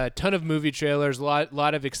of movie trailers,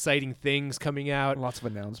 lot of exciting things coming out. Lots of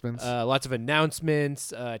announcements.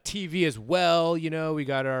 TV as well. You know, we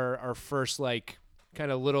got our first like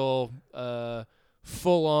kind of little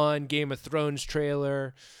full on Game of Thrones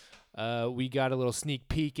trailer. We got a little sneak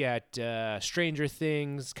peek at Stranger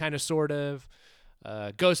Things, kind of, sort of.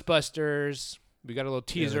 Ghostbusters. We got a little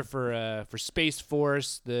teaser for Space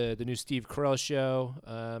Force, the new Steve Carell show,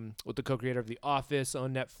 with the co-creator of The Office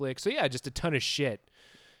on Netflix. So yeah, just a ton of shit.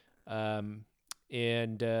 I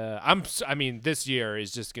mean, this year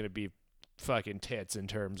is just gonna be fucking tits in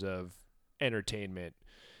terms of entertainment.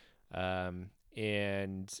 And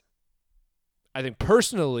I think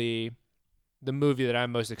personally, the movie that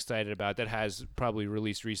I'm most excited about that has probably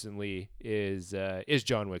released recently is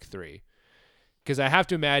John Wick 3. Because I have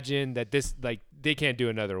to imagine that this, like, they can't do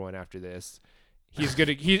another one after this. He's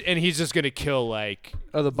just gonna kill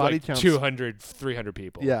the body like count 200, 300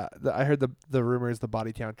 people. Yeah, I heard the rumor is the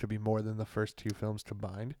body count could be more than the first two films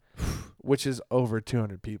combined, which is over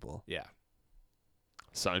 200 people. Yeah.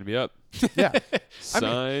 Sign me up. Yeah,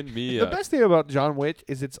 Sign me the up. best thing about John Wick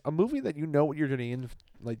is it's a movie that you know what you're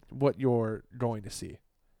what you're going to see.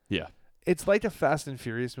 Yeah. It's like a Fast and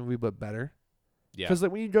Furious movie, but better. Yeah. Because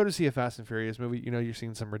like when you go to see a Fast and Furious movie, you know you're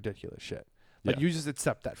seeing some ridiculous shit. Like Yeah. you just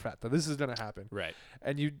accept that fact that this is gonna happen, Right.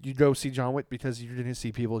 and you go see John Wick because you're gonna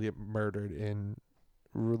see people get murdered in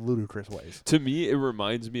ludicrous ways. To me, it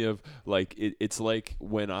reminds me of like it's like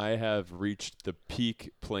when I have reached the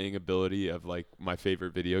peak playing ability of like my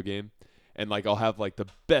favorite video game, and like I'll have like the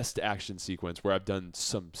best action sequence where I've done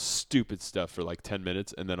some stupid stuff for like 10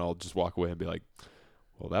 minutes, and then I'll just walk away and be like,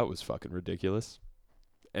 "Well, that was fucking ridiculous."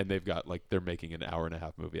 And they've got like they're making an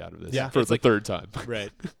hour-and-a-half movie out of this for It's the like- third time. Right.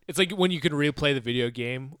 It's like when you can replay the video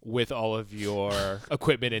game with all of your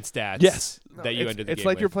equipment and stats. Yes. That you it's, ended the it's game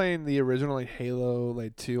like you're with. playing the original like Halo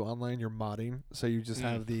 2 online. You're modding, so you just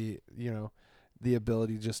have the the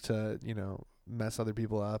ability just to mess other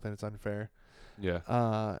people up, and it's unfair. Yeah.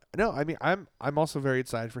 No, I mean I'm also very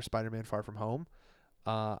excited for Spider-Man: Far From Home.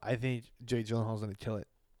 I think Jake Gyllenhaal's gonna kill it.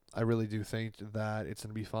 I really do think that it's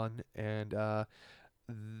gonna be fun, and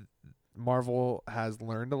Marvel has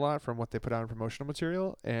learned a lot from what they put out in promotional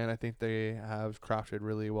material, and I think they have crafted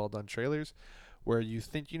really well done trailers where you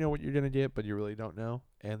think you know what you're gonna get, but you really don't know,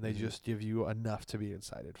 and they just give you enough to be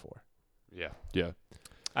excited for. Yeah. Yeah.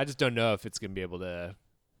 I just don't know if it's gonna be able to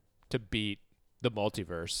beat the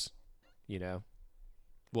multiverse, you know.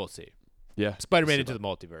 We'll see. Yeah. Spider-Man See into the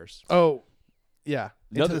multiverse. Oh, yeah.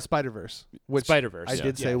 Into Another- the Spider-Verse, which Spider-Verse. I yeah.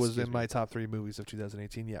 did say Yeah, was excuse in me. my top 3 movies of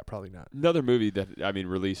 2018. Yeah, probably not. Another movie that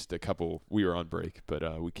released a couple. We were on break,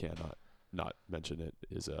 but we cannot not mention it.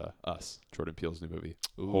 Is Us, Jordan Peele's new movie.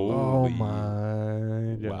 Oh Holy-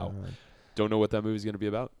 my Wow. God. Don't know what that movie's gonna be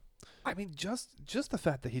about. I mean, just the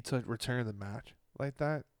fact that he took Return of the Match like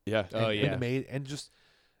that. Yeah. Oh, and, yeah. and made and just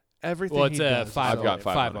everything. Well, it's he a does. 5 I've got on it.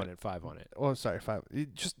 5 5 on on it. it. 5 on it. Oh, sorry, 5.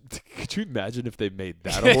 It just Could you imagine if they made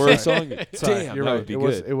that a horror song? sorry, Damn, you're that right. would be it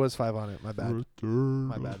good. was 5 on it. My bad.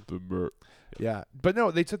 My bad. The Mer- Yeah, but no,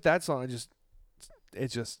 they took that song and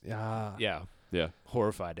yeah. Yeah.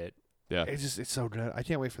 Horrified it. Yeah. It's so good. I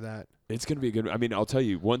can't wait for that. It's gonna be a good. I mean, I'll tell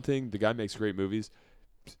you one thing: the guy makes great movies.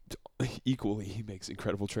 Equally, he makes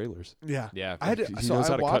incredible trailers. Yeah. Yeah. I had to, He so knows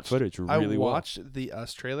I how to cut watched, footage really I well. watched the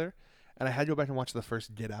Us trailer, and I had to go back and watch the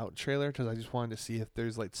first Get Out trailer because I just wanted to see if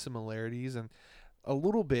there's like similarities and a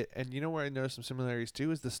little bit. And you know where I noticed some similarities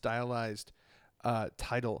too is the stylized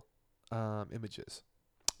title images.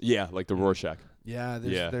 Yeah, like the Rorschach. Yeah,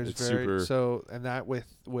 Yeah, there's it's very super- so, and that with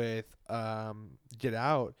Get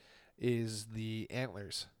Out is the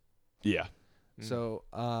antlers. Yeah, Mm. So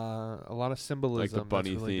a lot of symbolism. that's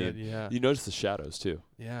bunny really good. theme. Yeah, you notice the shadows too.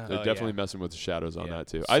 yeah. They're Oh, definitely yeah. messing with the shadows on Yeah. that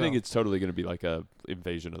too. I think So- it's totally going to be like a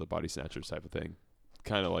Invasion of the Body Snatchers type of thing,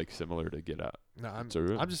 kind of like similar to Get Out. No, I'm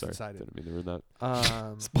just Sorry, excited. Didn't mean to ruin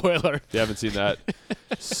that. Spoiler. If you haven't seen that,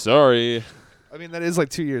 sorry. I mean that is like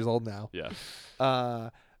 2 years old now. Yeah,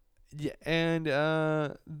 Yeah, and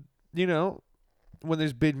you know, when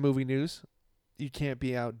there's big movie news, you can't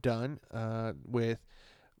be outdone with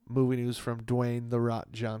movie news from Dwayne The Rock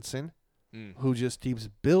Johnson, Mm. who just keeps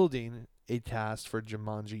building a cast for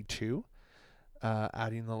Jumanji 2,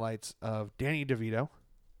 adding the lights of Danny DeVito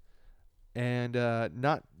and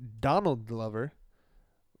not Donald Glover,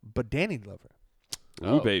 but Danny Glover. ooh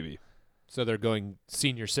Oh. baby. So they're going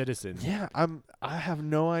senior citizen. Yeah, I have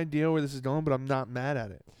no idea where this is going, but I'm not mad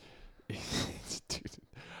at it. Dude,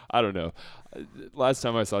 I don't know. Last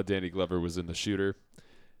time I saw Danny Glover was in The Shooter,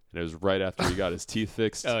 and it was right after he got his teeth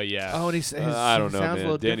fixed. Oh yeah. Oh, and his I don't he know, sounds a man.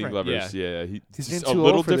 little Danny different. Glover's, yeah, He's he's getting a too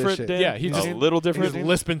little old for this different. shit. Dan. Yeah, he's a just- little He was different.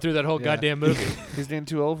 lisping through that whole Yeah. goddamn movie. He's getting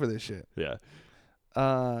too old for this shit. Yeah,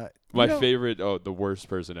 You my know- favorite. Oh, the worst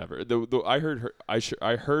person ever. I heard her.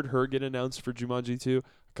 I heard her get announced for Jumanji 2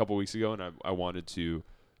 a couple weeks ago, and I wanted to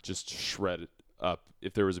just shred it up.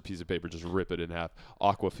 If there was a piece of paper, just rip it in half.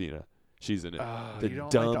 Aquafina, she's in it. The you don't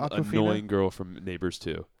dumb, like Awkwafina? annoying girl from Neighbors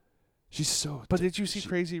 2. She's so. But did you see she-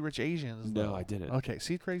 Crazy Rich Asians? No, though? I didn't. Okay,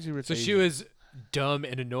 see Crazy Rich So Asians. she was dumb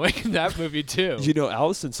and annoying in that movie too. You know,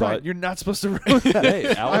 Allison saw Brian, it. you're not supposed to ruin that. Hey,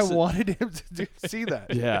 I Allison- wanted him to see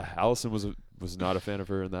that. Yeah, Allison was not a fan of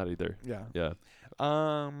her in that either. Yeah. Yeah,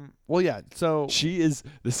 Well, yeah. So she is.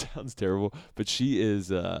 This sounds terrible, but she is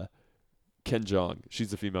Ken Jeong. She's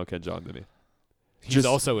the female Ken Jeong to me. He's just-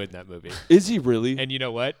 also in that movie. Is he really? And you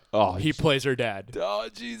know what? oh, He plays her dad. Oh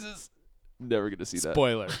Jesus! Never gonna see that.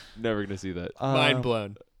 Spoiler. Never gonna see that. Mind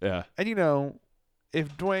blown. Yeah. And you know,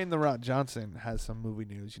 if Dwayne the Rock Johnson has some movie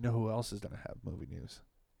news, you know who else is gonna have movie news?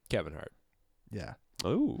 Kevin Hart. Yeah.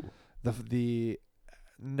 Oh. The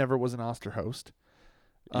Never Was an Oscar host.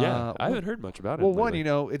 Yeah. I well- haven't heard much about it. Well, one, lately. you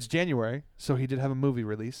know, it's January, so he did have a movie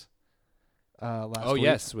release. Last Oh week.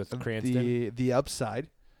 yes, with Cranston. The Upside,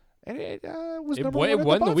 and it was It number wa- one it at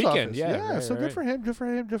won the box weekend, office. yeah, right, so good right. for him. Good for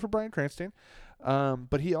him. Good for Bryan Cranston.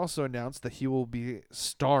 But he also announced that he will be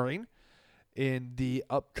starring in the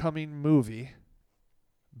upcoming movie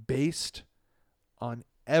based on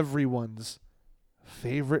everyone's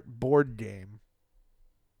favorite board game,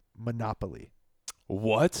 Monopoly.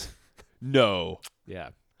 What? No, Yeah.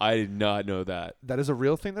 I did not know that. That is a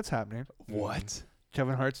real thing that's happening. What?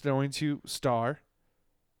 Kevin Hart's going to star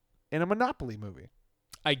in a Monopoly movie.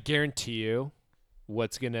 I guarantee you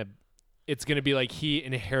it's gonna be like he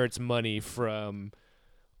inherits money from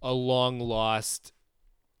a long lost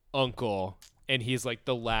uncle and he's like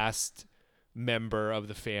the last member of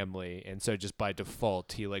the family, and so just by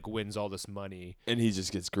default he like wins all this money. And he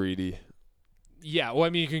just gets greedy. Yeah, well I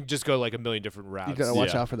mean you can just go like a million different routes. You gotta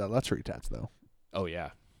watch Yeah. out for that luxury tax, though. Oh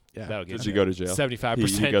yeah. Yeah, That'll get Does you. he go to jail?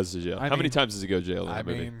 75%. He goes to jail. I How many mean- times does he go to jail in I that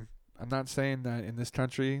movie? mean, I'm not saying that in this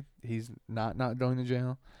country he's not going to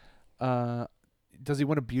jail. Does he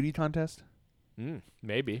win a beauty contest?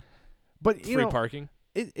 Maybe. But you Free know, parking.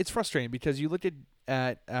 it's frustrating because you look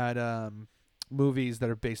at movies that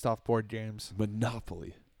are based off board games.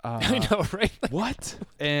 Monopoly. I know, right? What?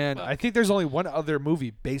 And I think there's only one other movie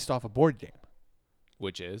based off a board game.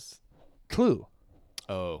 Which is Clue.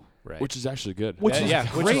 oh. Right. which is actually good. Which is which is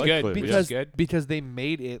great good. clip, Which because is good. because they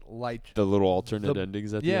made it like the little alternate The-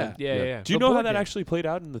 endings at yeah. the end. Yeah. Do you The know how board that game. actually played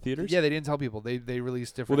out in the theaters? yeah, they didn't tell people. They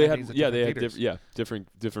released Well, different they had endings at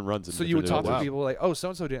different different runs. In So you would talk different to theaters. people like, oh, so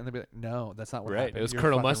and so did, and they'd be like, no, that's not what Right. happened. It was You're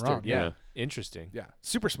Colonel fucking Mustard. wrong. Yeah. Yeah. Interesting. Yeah,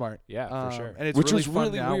 super smart. Yeah, for sure. And it's Which really was fun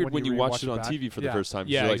really now weird when you rewatch watched it on back. TV for the Yeah. first time.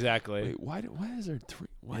 'cause Yeah, you're like, exactly. Wait, why is there three?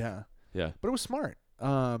 What? Yeah, Yeah. but it was smart.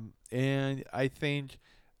 And I think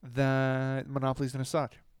that Monopoly's gonna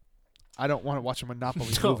suck. I don't want to watch a Monopoly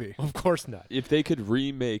No, movie. of course not. If they could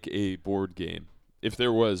remake a board game, if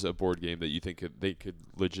there was a board game that you think they could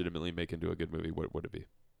legitimately make into a good movie, what would it be?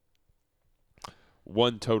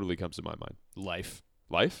 One totally comes to my mind. Life.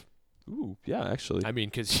 Life? Ooh, yeah, actually. I mean,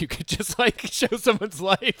 because you could just like show someone's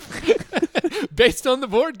life based on the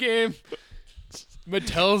board game.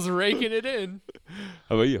 Mattel's raking it in.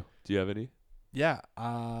 How about you? Do you have any? Yeah,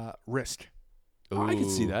 Risk. Oh, I could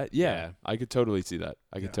see Ooh, that. Yeah, I could totally see that.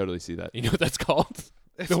 I could totally see that. You know what that's called?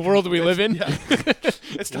 The world we live in. Yeah.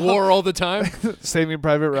 It's War all the time. Saving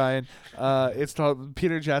Private Ryan. It's called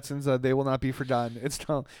Peter Jackson's They Will Not Be Forgotten. It's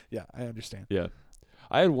called. Yeah, I understand. Yeah.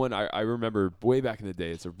 I had one I remember way back in the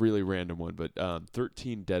day. It's a really random one, but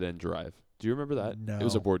 13 Dead End Drive. Do you remember that? No. It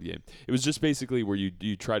was a board game. It was just basically where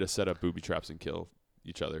you try to set up booby traps and kill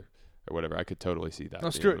each other or whatever. I could totally see that. No,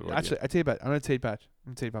 being screw a it. board Actually, game. I take it back. I'm gonna take it back. I'm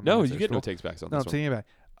gonna take it back. No, you get no takes backs on No, I'm this one. taking it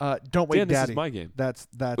back. Don't wait, Dan, this Daddy. is my game. That's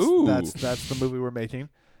Ooh. that's the movie we're making.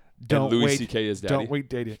 Don't and Louis wait. C.K. is daddy. Don't wait,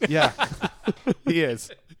 Daddy. Yeah, he is.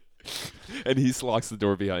 And he locks the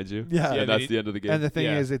door behind you. Yeah. And that's the end of the game. And the thing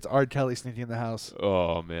Yeah. is, it's R. Kelly sneaking in the house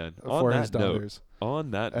oh, man. for On his that note. daughters,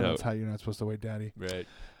 On that and note. that's how you're not supposed to wait, Daddy. Right.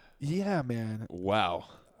 Yeah, man. Wow.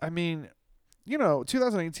 I mean,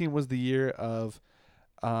 2018 was the year of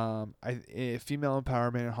female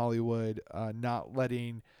empowerment in Hollywood, not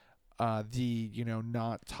letting the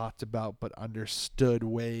not talked about but understood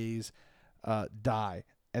ways die,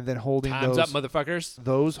 and then holding Time's those up, motherfuckers.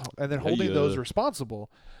 holding Yeah. those responsible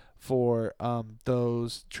for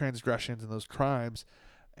those transgressions and those crimes,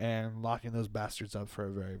 and locking those bastards up for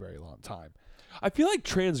a very, very long time. I feel like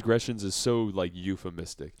transgressions is so like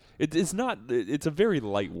euphemistic. It's not. It's a very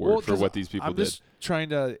light word for 'cause what these people I'm did. just trying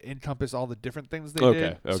to encompass all the different things they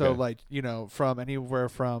Okay, did. So okay. like from anywhere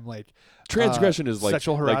from like Transgression is like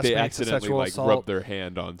sexual like they harassment to accidentally sexual like assault. rub their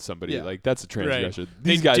hand on somebody. Yeah. Like that's a transgression.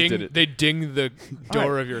 These They guys ding, did it. They ding the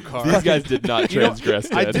door of your car. These guys did not transgress.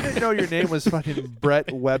 I Dan. didn't know your name was fucking Brett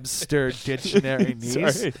Webster Dictionary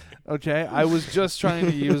Niece. Sorry. Okay, I was just trying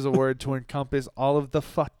to use a word to encompass all of the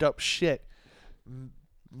fucked up shit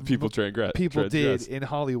People transgress. people transgress. did in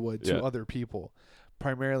Hollywood to Yeah. other people,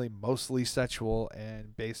 primarily mostly sexual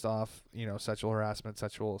and based off sexual harassment,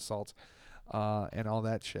 sexual assault, and all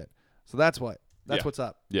that shit. So that's Yeah. what's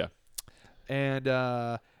up. Yeah. And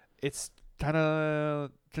it's kind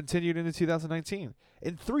of continued into 2019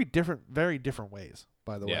 in three very different ways,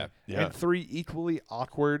 by the Yeah. way. Yeah. And three equally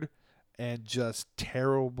awkward and just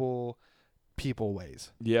terrible people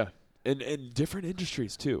ways. Yeah. And different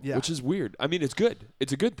industries too, Yeah. which is weird. I mean, it's good.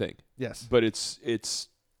 It's a good thing, Yes. but it's.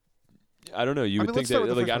 I don't know. You would think let's start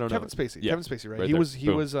that with the like first I one. don't know. Kevin Spacey. Yeah. Kevin Spacey, right? Right He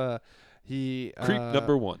there. was Boom. creep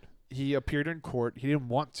Number one. He appeared in court. He didn't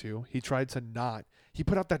want to. He tried to not. He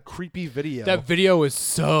put out that creepy video. That video was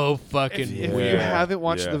so fucking if you weird. haven't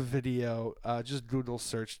watched Yeah. the video, just Google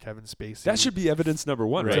search Kevin Spacey. That should be evidence number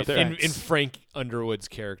one right, Right. there. in Frank Underwood's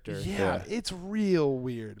character. Yeah, it's real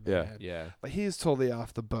weird, Yeah. man. Yeah. Like he's totally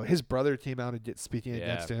off the boat. His brother came out and speaking Yeah.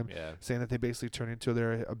 against him, Yeah. saying that they basically turned into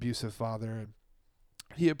their abusive father, and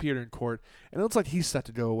he appeared in court. And it looks like he's set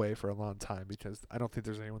to go away for a long time because I don't think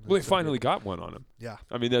there's anyone. Well, they that's gonna finally be- got one on him. Yeah.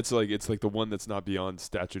 I mean, it's like the one that's not beyond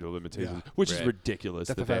statute of limitations, Yeah. which is Right. ridiculous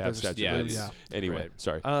Death that of they Five have Others. statute Yeah, of it limitations. is. Anyway, Right.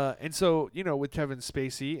 sorry. And so with Kevin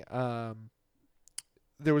Spacey,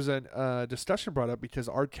 there was a discussion brought up because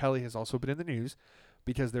R. Kelly has also been in the news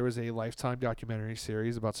because there was a Lifetime documentary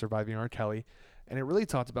series about surviving R. Kelly, and it really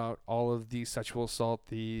talked about all of the sexual assault,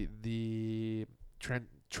 the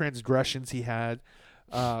transgressions he had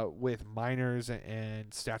with minors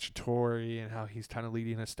and statutory, and how he's kind of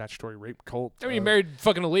leading a statutory rape cult. I mean, he married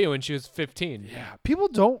fucking Aaliyah when she was 15. Yeah, people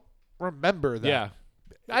don't remember that. Yeah.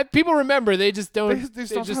 People remember. They just don't. They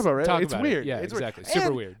just don't talk about it, right? It's about weird. Yeah, It's weird. exactly. Super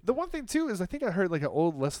And weird. The one thing, too, is I think I heard like an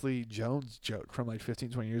old Leslie Jones joke from like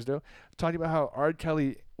 15, 20 years ago, talking about how R.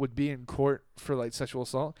 Kelly would be in court for like sexual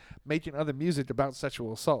assault, making other music about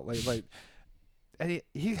sexual assault. And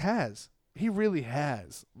he really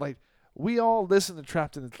has. Like, we all listen to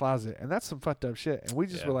Trapped in the Closet, and that's some fucked up shit. And we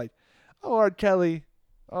just Yeah. were like, oh, R. Kelly,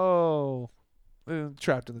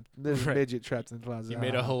 trapped in the Right. midget trapped in the closet. You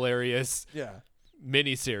made a hilarious yeah.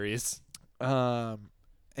 mini series.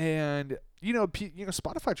 And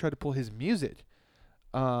Spotify tried to pull his music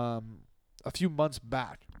a few months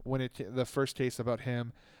back when the first case about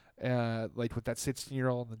him, like with that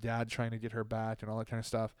 16-year-old and the dad trying to get her back and all that kind of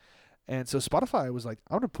stuff. And so Spotify was like,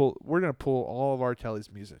 we're gonna pull all of R.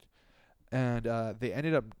 Kelly's music, and they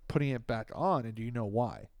ended up putting it back on. And do you know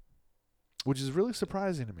why? Which is really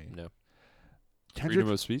surprising to me. No. Freedom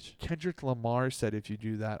of speech. Kendrick Lamar said, "If you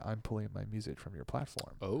do that, I'm pulling my music from your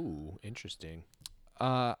platform." Oh, interesting.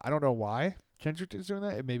 I don't know why Kendrick is doing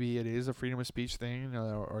that. Maybe it is a freedom of speech thing,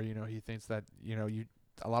 or he thinks that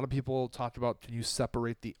a lot of people talked about, can you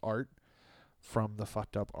separate the art from the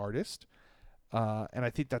fucked up artist? And I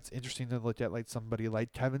think that's interesting to look at, like somebody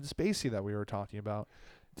like Kevin Spacey that we were talking about.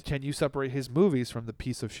 Can you separate his movies from the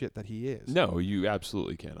piece of shit that he is? No, you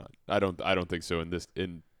absolutely cannot. I don't think so.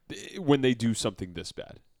 When they do something this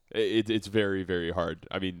bad, it's very, very hard.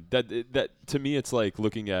 I mean, that to me, it's like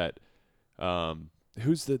looking at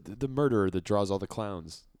who's the murderer that draws all the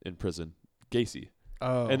clowns in prison, Gacy,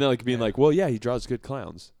 and then like being like, well, yeah, he draws good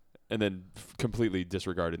clowns, and then completely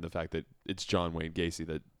disregarding the fact that it's John Wayne Gacy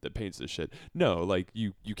that paints this shit. No, like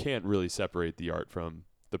you can't really separate the art from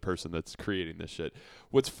the person that's creating this shit.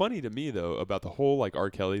 What's funny to me though about the whole like R.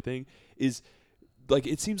 Kelly thing is, like,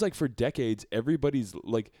 it seems like for decades everybody's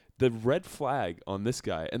like, the red flag on this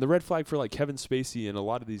guy and the red flag for like Kevin Spacey and a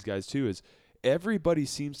lot of these guys too is everybody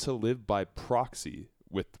seems to live by proxy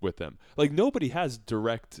with them. Like nobody has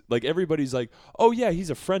direct, like everybody's like, oh yeah, he's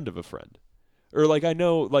a friend of a friend. Or like, I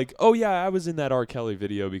know, like, oh yeah, I was in that R. Kelly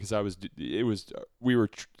video because we were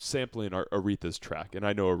sampling Aretha's track, and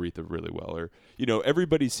I know Aretha really well. Or,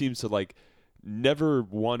 everybody seems to like never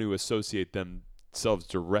want to associate themselves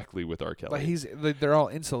directly with R. Kelly. But they're all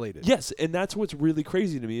insulated. Yes, and that's what's really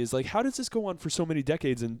crazy to me is like, how does this go on for so many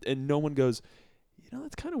decades and no one goes,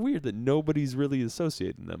 it's kind of weird that nobody's really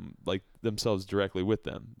associating themselves directly with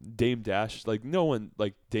them. Dame Dash, like no one,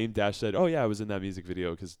 like Dame Dash said, oh yeah, I was in that music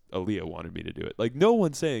video because Aaliyah wanted me to do it. Like no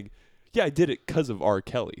one's saying, yeah, I did it because of R.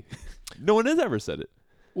 Kelly. No one has ever said it.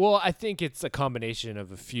 Well, I think it's a combination of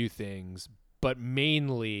a few things, but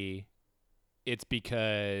mainly it's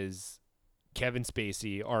because Kevin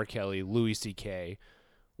Spacey, R. Kelly, Louis C.K.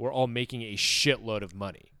 were all making a shitload of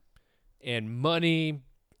money. And money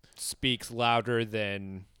speaks louder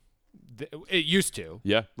than it used to.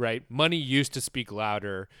 Yeah. Right? Money used to speak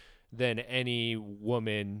louder than any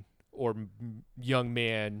woman or young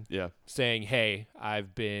man saying, hey,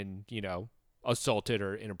 I've been, assaulted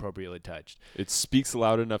or inappropriately touched. It speaks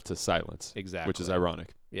loud enough to silence. Exactly. Which is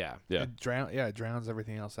ironic. Yeah. Yeah. It drowns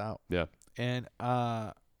everything else out. Yeah. And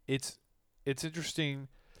it's interesting.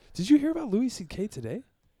 Did you hear about Louis C.K. today?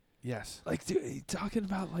 Yes. Like, dude, he talking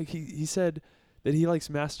about, like, he said that he likes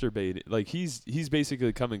masturbating. Like, he's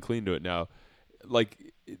basically coming clean to it now.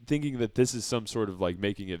 Like, thinking that this is some sort of, like,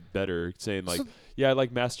 making it better. Saying, like, yeah, I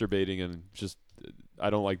like masturbating and just I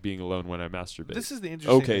don't like being alone when I masturbate. This is the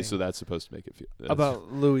interesting thing so that's supposed to make it feel.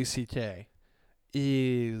 About Louis C.K.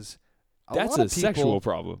 is that's a sexual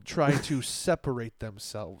problem. Try to separate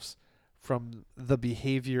themselves from the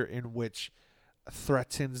behavior in which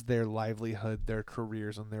threatens their livelihood, their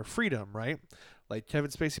careers, and their freedom, right? Like Kevin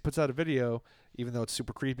Spacey puts out a video, even though it's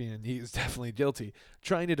super creepy and he's definitely guilty,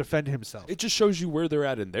 trying to defend himself. It just shows you where they're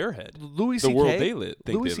at in their head. Louis C.K. world they live.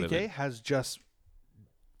 Louis C.K. has just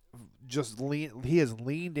he has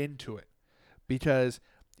leaned into it because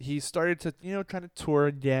he started to kind of tour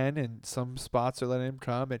again, and some spots are letting him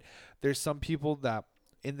come. And there's some people that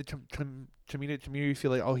in the community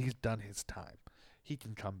feel like, oh, he's done his time, he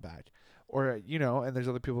can come back. Or, and there's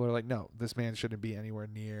other people who are like, no, this man shouldn't be anywhere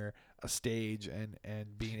near a stage and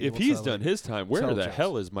being able to. If he's done his time, where the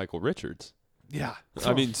hell is Michael Richards? Yeah.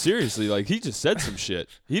 I mean, seriously, like, he just said some shit.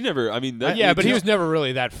 He never, but he was never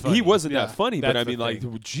really that funny. He wasn't that funny, but I mean, like,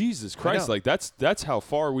 Jesus Christ, like, that's how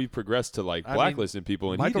far we've progressed to, like, blacklisting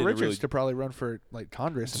people. And Michael he Richards really, could probably run for, like,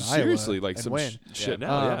 Congress in seriously, Iowa like, and some win. Shit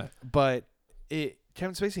now, But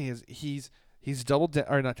Kevin Spacey he's doubled down,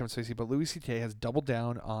 or not Kevin Spacey, but Louis C.K. has doubled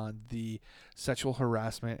down on the sexual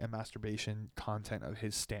harassment and masturbation content of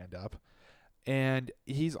his stand-up. And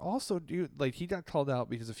he's also, he got called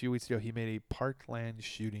out because a few weeks ago he made a Parkland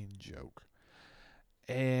shooting joke.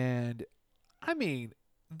 And, I mean,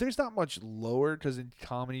 there's not much lower because in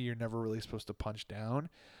comedy you're never really supposed to punch down.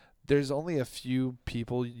 There's only a few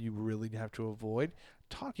people you really have to avoid.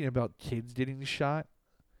 Talking about kids getting shot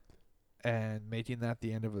and making that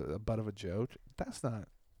the end of a butt of a joke, that's not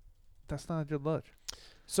a good look.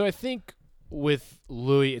 So I think with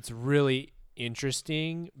Louis, it's really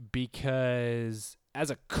interesting because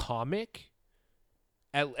as a comic,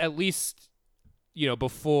 at least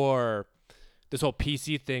before this whole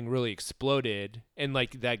PC thing really exploded, and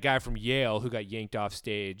like that guy from Yale who got yanked off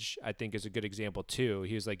stage, I think is a good example too.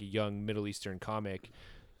 He was like a young Middle Eastern comic,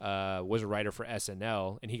 was a writer for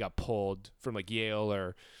SNL, and he got pulled from like Yale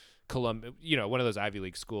or Columbia, one of those Ivy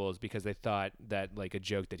League schools, because they thought that like a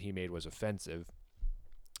joke that he made was offensive.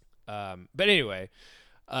 But anyway,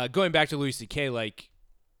 going back to Louis C.K., like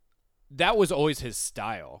that was always his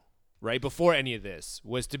style, right? Before any of this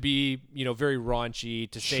was to be, very raunchy,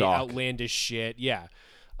 to say Shock. outlandish shit. Yeah.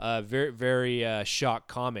 Very, very shock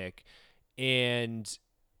comic. And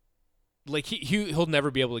like he'll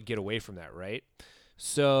never be able to get away from that, right?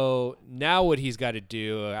 So now what he's got to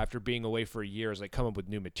do after being away for a year is like come up with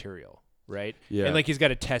new material, right? Yeah. And like he's got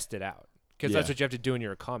to test it out, because that's Yeah. what you have to do when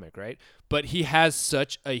you're a comic, right? But he has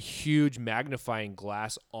such a huge magnifying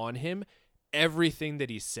glass on him. Everything that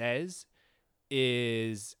he says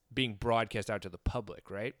is being broadcast out to the public,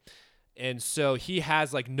 right? And so he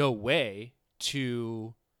has like no way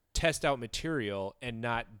to test out material and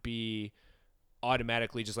not be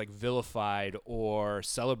automatically just like vilified or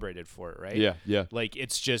celebrated for it, right? Yeah. Like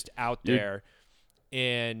it's just out You're- there.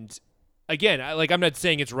 And again, I'm not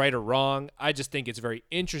saying it's right or wrong. I just think it's very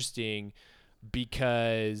interesting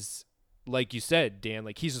because, like you said, Dan,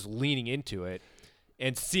 like he's just leaning into it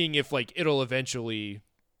and seeing if like it'll eventually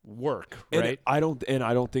work, And right? I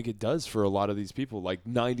don't think it does for a lot of these people. Like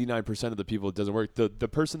 99% of the people, it doesn't work. The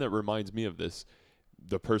person that reminds me of this,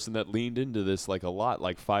 the person that leaned into this like a lot,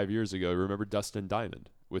 like 5 years ago. Remember Dustin Diamond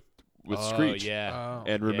with Screech? Yeah.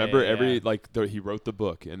 And remember yeah. he wrote the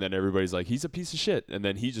book, and then everybody's like, he's a piece of shit, and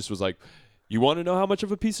then he just was like, you want to know how much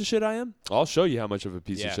of a piece of shit I am? I'll show you how much of a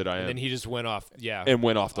piece of shit I am. And then he just went off, and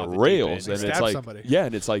went off the deep rails, end. and it's Stabbed like, somebody. yeah,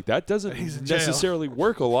 and it's like that doesn't He's in jail. necessarily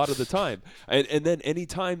work a lot of the time. And then any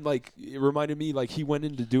time, like it reminded me, like he went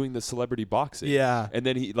into doing the celebrity boxing, Yeah. and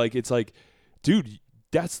then he like it's like, dude,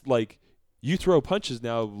 that's like you throw punches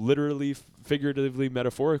now, literally, figuratively,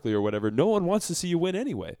 metaphorically, or whatever. No one wants to see you win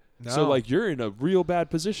anyway. So No. like you're in a real bad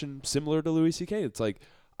position, similar to Louis C.K. It's like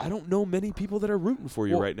I don't know many people that are rooting for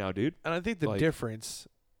you Well, right now, dude. And I think the Like- difference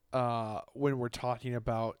when we're talking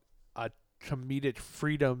about a comedic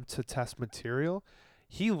freedom to test material,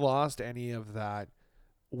 he lost any of that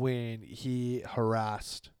when he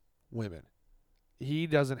harassed women. He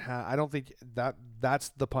doesn't have. I don't think that's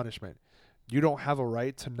the punishment. You don't have a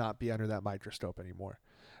right to not be under that microscope anymore.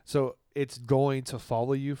 So it's going to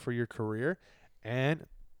follow you for your career, and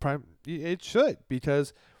it should,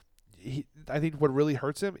 because I think what really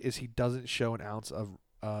hurts him is he doesn't show an ounce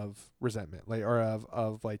of resentment, like, or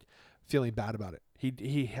of like feeling bad about it.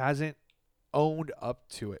 He hasn't owned up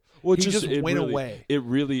to it. Well, He just went really, away. It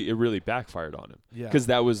really backfired on him. Yeah. Because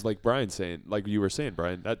that was like Brian saying, like you were saying,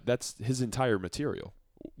 Brian, that's his entire material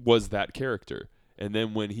was that character. And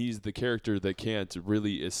then when he's the character that can't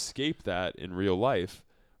really escape that in real life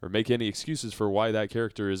or make any excuses for why that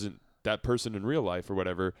character isn't that person in real life or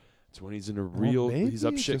whatever, it's when he's in a real, he's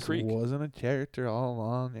up shit creek. Wasn't a character all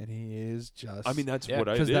along, and he is just. I mean, that's Yeah, what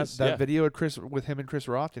I because is. that Yeah. video with him and Chris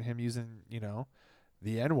Rock and him using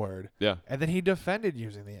the N-word, Yeah. and then he defended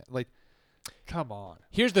using the like. Come on,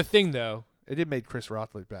 Here's the thing, though. it did make Chris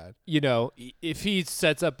Rock look bad. If he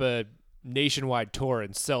sets up a nationwide tour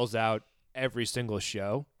and sells out every single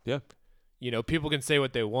show, Yeah. people can say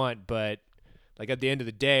what they want, but like at the end of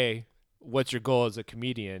the day, what's your goal as a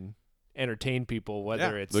comedian? Entertain people,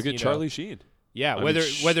 whether Yeah. it's Look at Charlie Sheen. Yeah, I mean,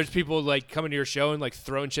 whether it's people like coming to your show and like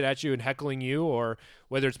throwing shit at you and heckling you, or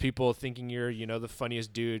whether it's people thinking you're the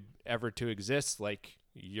funniest dude ever to exist, like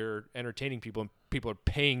you're entertaining people and people are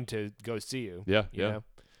paying to go see you. Yeah. you know?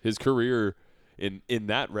 His career, in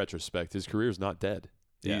that retrospect, his career is not dead.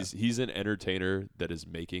 Yeah. He's an entertainer that is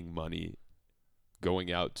making money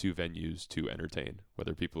going out to venues to entertain,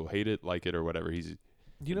 whether people hate it, like it, or whatever. He's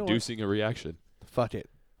You know what? inducing a reaction. Fuck it.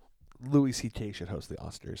 Louis C.K. should host the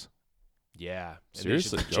Oscars. Yeah. And they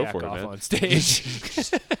Seriously, should go jack for it, off man. on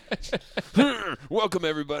stage. Welcome,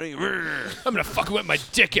 everybody. I'm gonna fucking whip my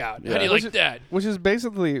dick out. How Yeah. do you Which like that? Which is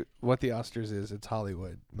basically what the Oscars is. It's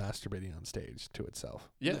Hollywood masturbating on stage to itself.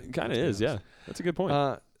 Yeah. It kind of is, yeah. That's a good point.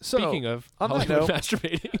 So, Speaking of on that Hollywood note-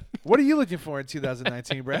 masturbating, what are you looking for in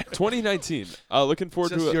 2019, Brad? 2019. Looking forward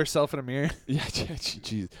Just to it. yourself in a mirror. Yeah,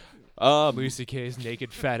 jeez. Louis C.K.'s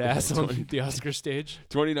naked fat ass on the Oscar stage.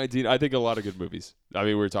 2019, I think a lot of good movies. I mean,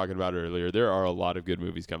 we were talking about it earlier. There are a lot of good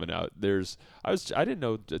movies coming out. I didn't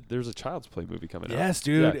know there's a Child's Play movie coming out. Yes,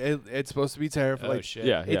 dude. Yeah. It's supposed to be terrifying. Oh shit.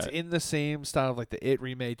 Yeah, It's in the same style of like the It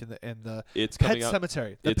remake and the It's Pet coming out.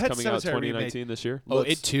 Cemetery. The It's Pet coming out Cemetery 2019 this year. Oh,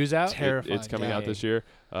 looks It 2's out. terrifying. It's coming out Dang. this year.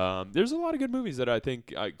 There's a lot of good movies that I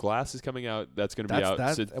think Glass is coming out. That's going to be That's- out.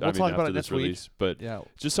 that- since, we'll I mean, talk about after it this next week. release, but Yeah.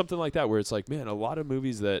 just something like that where it's like, man, a lot of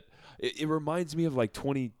movies that it reminds me of like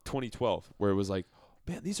 2012, where it was like,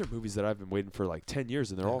 man, these are movies that I've been waiting for like 10 years,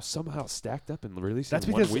 and they're all somehow stacked up and released That's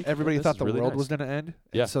in because 1 week. everybody This thought is the really world nice. was going to end.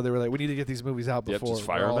 Yeah. And so they were like, we need to get these movies out Yep, before just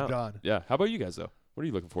fire we're 'em all out. done. Yeah. How about you guys, though? What are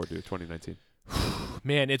you looking forward to 2019?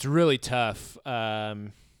 Man, it's really tough.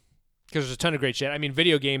 Because there's a ton of great shit. I mean,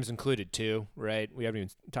 video games included too, right? We haven't even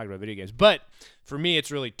talked about video games, but for me,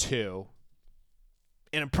 it's really two.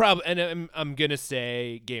 And I'm gonna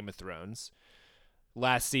say Game of Thrones.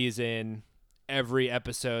 Last season, every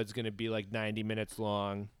episode's gonna be like 90 minutes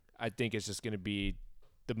long. I think it's just gonna be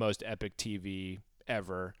the most epic TV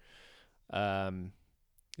ever.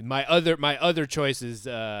 My other choice is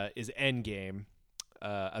Endgame.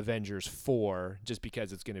 Avengers 4, just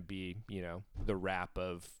because it's going to be, the wrap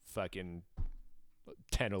of fucking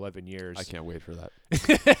 10, 11 years. I can't wait for that.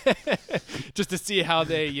 Just to see how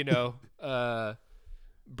they,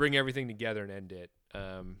 bring everything together and end it.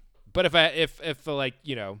 But if like,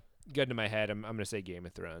 gun to my head, I'm going to say Game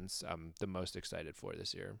of Thrones. I'm the most excited for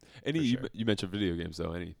this year. You mentioned video games,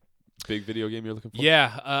 though. Any big video game you're looking for?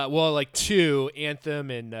 Yeah. Well, like 2, Anthem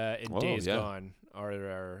and Days yeah. Gone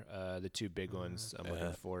are the two big ones I'm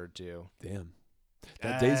looking forward to. Damn.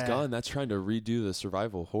 That Days Gone, that's trying to redo the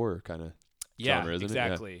survival horror kind of genre, isn't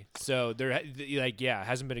exactly. it? Yeah. So there,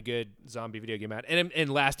 hasn't been a good zombie video game out,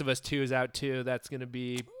 and Last of Us 2 is out too. That's gonna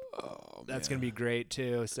be gonna be great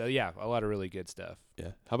too. So yeah, a lot of really good stuff.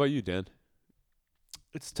 Yeah. How about you, Dan?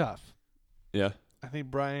 It's tough. Yeah. I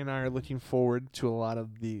think Brian and I are looking forward to a lot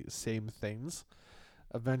of the same things.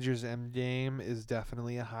 Avengers Endgame is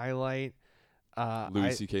definitely a highlight.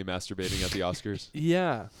 Louis C.K. masturbating at the Oscars.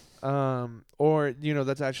 Yeah. Or,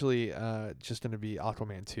 that's actually just going to be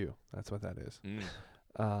Aquaman 2. That's what that is.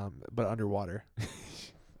 But underwater.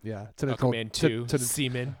 Yeah. To Nicole, Aquaman 2, to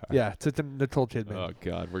Seaman. yeah, to Nicole Kidman. Oh,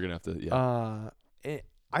 God. We're going to have to, yeah.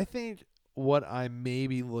 I think what I may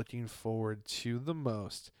be looking forward to the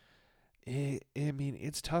most,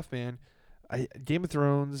 it's tough, man. Game of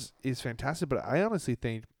Thrones is fantastic, but I honestly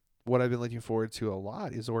think what I've been looking forward to a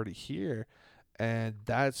lot is already here, and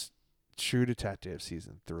that's True Detective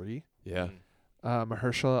Season 3. Yeah.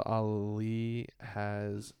 Mahershala Ali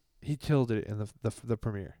he killed it in the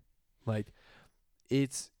premiere. Like,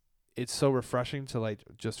 it's so refreshing to like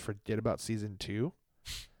just forget about Season 2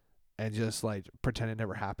 and just like pretend it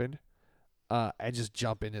never happened, and just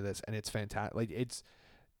jump into this, and it's fantastic. Like,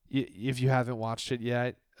 if you haven't watched it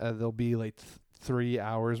yet, there'll be like 3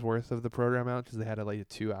 hours worth of the program out because they had a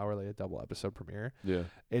 2-hour a double episode premiere. Yeah.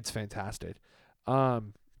 It's fantastic. But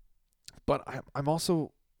I'm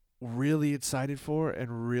also really excited for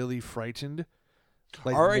and really frightened.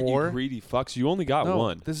 Like, all right, more. you greedy fucks. You only got No,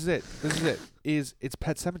 one. This is it. It's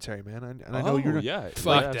Pet Cemetery, man. And I know you're not, yeah.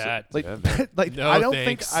 Fuck Yeah, that. like yeah, man. like No, I don't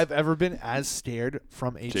thanks. think I've ever been as scared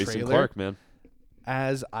from a Jason trailer Clark, man.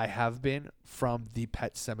 as I have been from the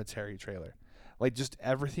Pet Cemetery trailer. Like, just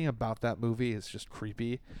everything about that movie is just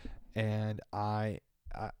creepy, and I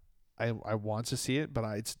want to see it, but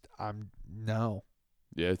no.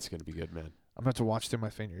 Yeah, it's going to be good, man. I'm going to have to watch through my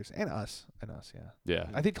fingers. And us, yeah. Yeah.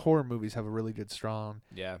 I think horror movies have a really good, strong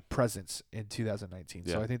Yeah. presence in 2019.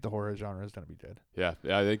 So Yeah. I think the horror genre is going to be good. Yeah.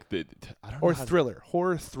 I think that, I don't Or know how to- thriller.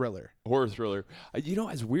 Horror thriller. horror thriller.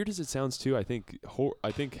 As weird as it sounds too, I think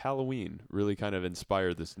Halloween really kind of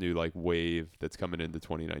inspired this new wave that's coming into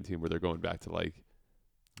 2019 where they're going back to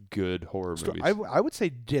good horror So movies. I would say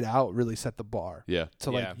Get Out really set the bar. yeah.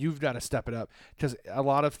 So Yeah. you've got to step it up because a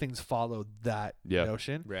lot of things follow that Yeah.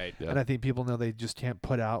 notion. Right. Yeah. And I think people know they just can't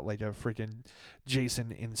put out a freaking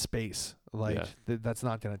Jason in space. Yeah. That's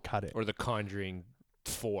not going to cut it. Or The Conjuring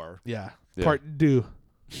 4. Yeah. Yeah. Part 2.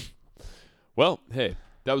 Well, hey,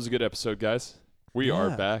 that was a good episode, guys. We are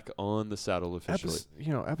Yeah. back on the saddle officially.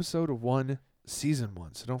 Episode 1, season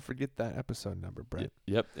 1. So don't forget that episode number, Brett.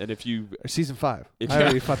 Yep. And if you Or season 5. If I you-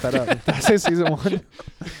 already fucked that up. Did I say season 1?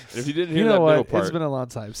 if you didn't hear You that know middle what? part, It's been a long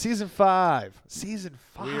time. Season 5. Season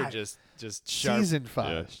 5. We were just sharp, season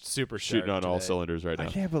 5. yeah, super sharp shooting on all today. cylinders right I now.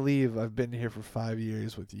 can't believe I've been here for 5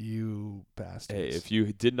 years with you bastards. Hey, if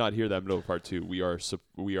you did not hear that middle part too, we are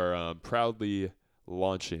proudly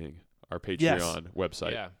launching our Patreon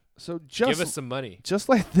website. Yeah. So Give us some money. just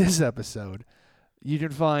like this episode, you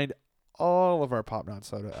can find all of our Pop Not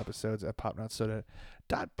Soda episodes at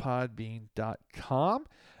popnotsoda.podbean.com.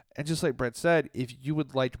 And just like Brett said, if you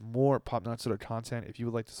would like more Pop Not Soda content, if you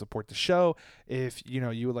would like to support the show, if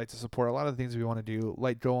you would like to support a lot of the things we want to do,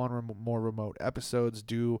 like go on more remote episodes,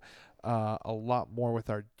 do a lot more with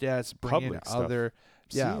our guests, bring Public in stuff. other,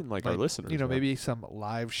 Seeing, like, our listeners, man. maybe some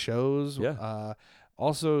live shows, Yeah.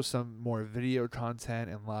 also some more video content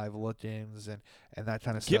and live look-ins and that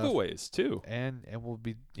kind of stuff. Giveaways too. And we'll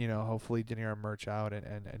be, hopefully getting our merch out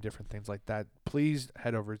and different things like that. Please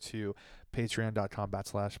head over to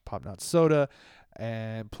patreon.com/popnotsoda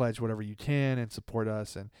and pledge whatever you can and support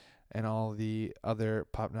us and all the other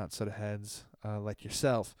Pop Not Soda heads like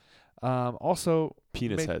yourself. Also,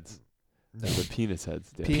 Penis heads. No. The penis heads.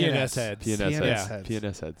 Dan. PNS heads. PNS PNS heads. heads.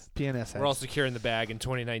 PNS heads. PNS heads. We're all securing the bag in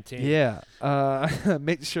 2019. Yeah.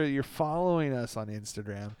 Make sure you're following us on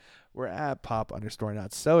Instagram. We're at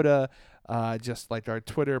pop_not_soda. Just like our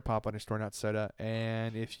Twitter, pop_not_soda.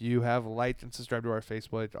 And if you have liked and subscribed to our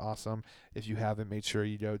Facebook, awesome. If you haven't, make sure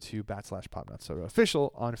you go to /pop_not_soda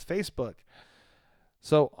official on Facebook.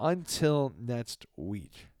 So until next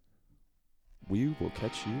week. We will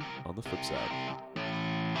catch you on the flip side.